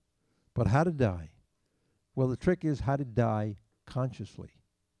life. But how to die? Well, the trick is how to die consciously.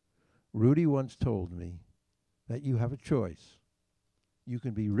 Rudy once told me that you have a choice. You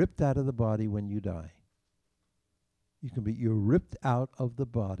can be ripped out of the body when you die. You're ripped out of the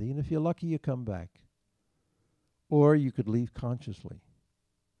body, and if you're lucky, you come back. Or you could leave consciously.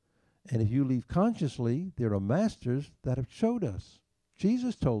 And if you leave consciously, there are masters that have showed us.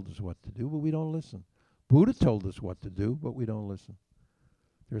 Jesus told us what to do, but we don't listen. Buddha told us what to do, but we don't listen.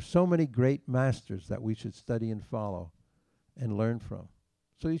 There are so many great masters that we should study and follow and learn from.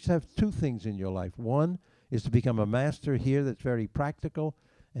 So you should have two things in your life. One is to become a master here that's very practical,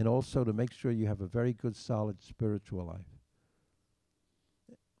 and also to make sure you have a very good, solid spiritual life.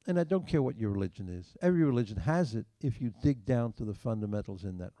 And I don't care what your religion is. Every religion has it if you dig down to the fundamentals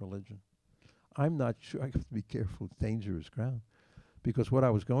in that religion. I'm not sure. I have to be careful. It's dangerous ground. Because what I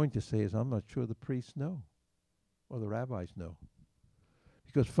was going to say is I'm not sure the priests know or the rabbis know.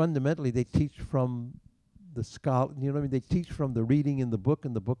 Because fundamentally they teach from the scholar, you know what I mean? They teach from the reading in the book,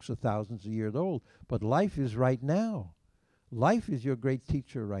 and the books are thousands of years old. But life is right now. Life is your great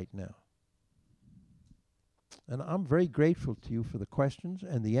teacher right now. And I'm very grateful to you for the questions,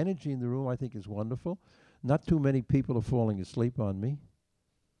 and the energy in the room I think is wonderful. Not too many people are falling asleep on me.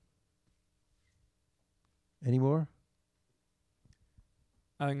 Any more?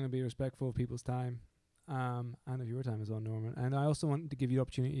 I'm going to be respectful of people's time, and of your time as well, Norman. And I also wanted to give you the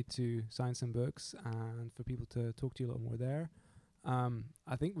opportunity to sign some books and for people to talk to you a lot more there.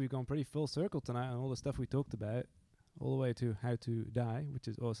 I think we've gone pretty full circle tonight on all the stuff we talked about, all the way to how to die, which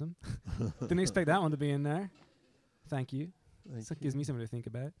is awesome. Didn't expect that one to be in there. Thank you. So it gives me something to think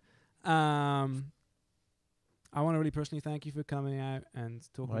about. I want to really personally thank you for coming out and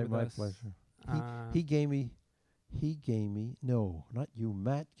talking with us. My pleasure. He gave me, no, not you,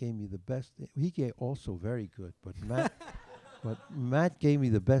 Matt gave me the best. He gave also very good, but Matt gave me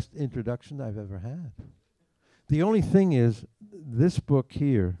the best introduction I've ever had. The only thing is, this book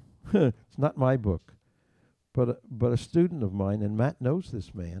here, it's not my book, but a student of mine, and Matt knows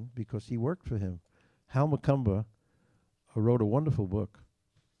this man because he worked for him. Hal McCumber wrote a wonderful book.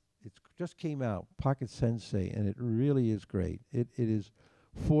 It just came out, Pocket Sensei, and it really is great. It is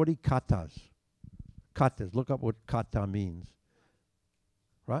 40 katas. Katas, look up what kata means.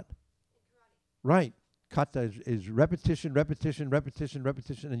 Right? Right. Kata is repetition, repetition, repetition,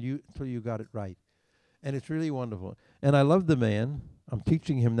 repetition, and until you got it right. And it's really wonderful. And I love the man. I'm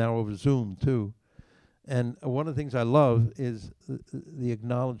teaching him now over Zoom, too. And one of the things I love is the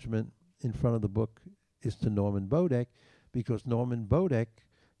acknowledgement in front of the book is to Norman Bodek, because Norman Bodek,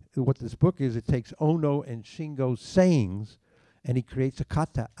 what this book is, it takes Ohno and Shingo's sayings, and he creates a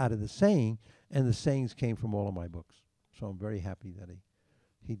kata out of the saying, and the sayings came from all of my books. So I'm very happy that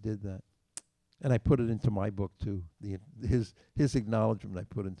he did that. And I put it into my book, too. His acknowledgement I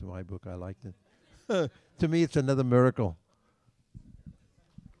put into my book. I liked it. To me, it's another miracle.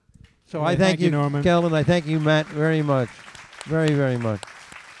 So Yeah, I thank you, Norman. Kjell, and I thank you, Matt, very much. Very, very much.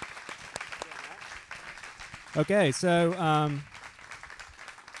 Okay, so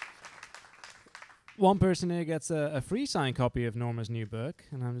one person here gets a free signed copy of Norma's new book,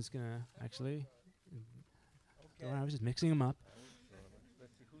 and I'm just gonna actually. I was just mixing them up.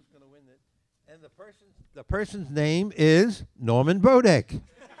 Let's see who's gonna win it. And the person's name is Norman Bodek.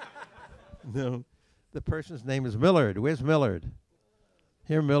 No, the person's name is Millard. Where's Millard?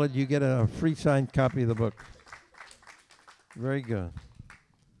 Here, Millard, you get a free signed copy of the book. Very good.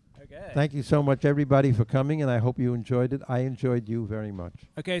 Okay. Thank you so much, everybody, for coming, and I hope you enjoyed it. I enjoyed you very much.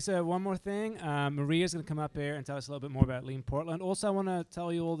 Okay, so one more thing. Maria's going to come up here and tell us a little bit more about Lean Portland. Also, I want to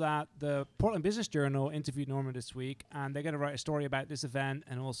tell you all that the Portland Business Journal interviewed Norman this week, and they're going to write a story about this event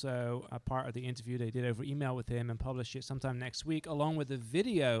and also a part of the interview they did over email with him and publish it sometime next week, along with a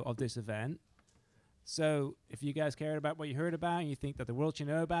video of this event. So if you guys cared about what you heard about and you think that the world should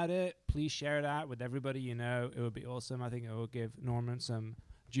know about it, please share that with everybody you know. It would be awesome. I think it will give Norman some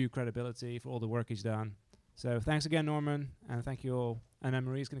due credibility for all the work he's done. So thanks again, Norman, and thank you all. And then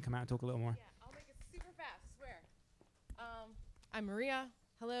Maria's going to come out and talk a little more. Yeah, I'll make it super fast, I swear. I'm Maria.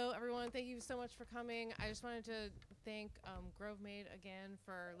 Hello, everyone. Thank you so much for coming. I just wanted to thank Grovemade again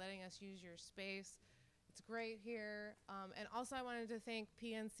for letting us use your space. It's great here. And also I wanted to thank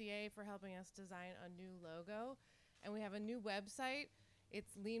PNCA for helping us design a new logo. And we have a new website.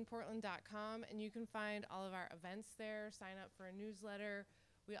 It's leanportland.com, and you can find all of our events there, sign up for a newsletter.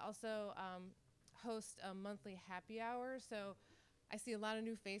 We also host a monthly happy hour, so I see a lot of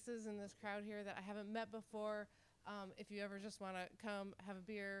new faces in this crowd here that I haven't met before. If you ever just want to come, have a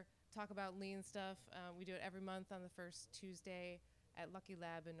beer, talk about lean stuff, we do it every month on the first Tuesday at Lucky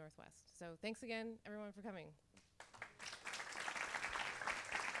Lab in Northwest. So thanks again, everyone, for coming.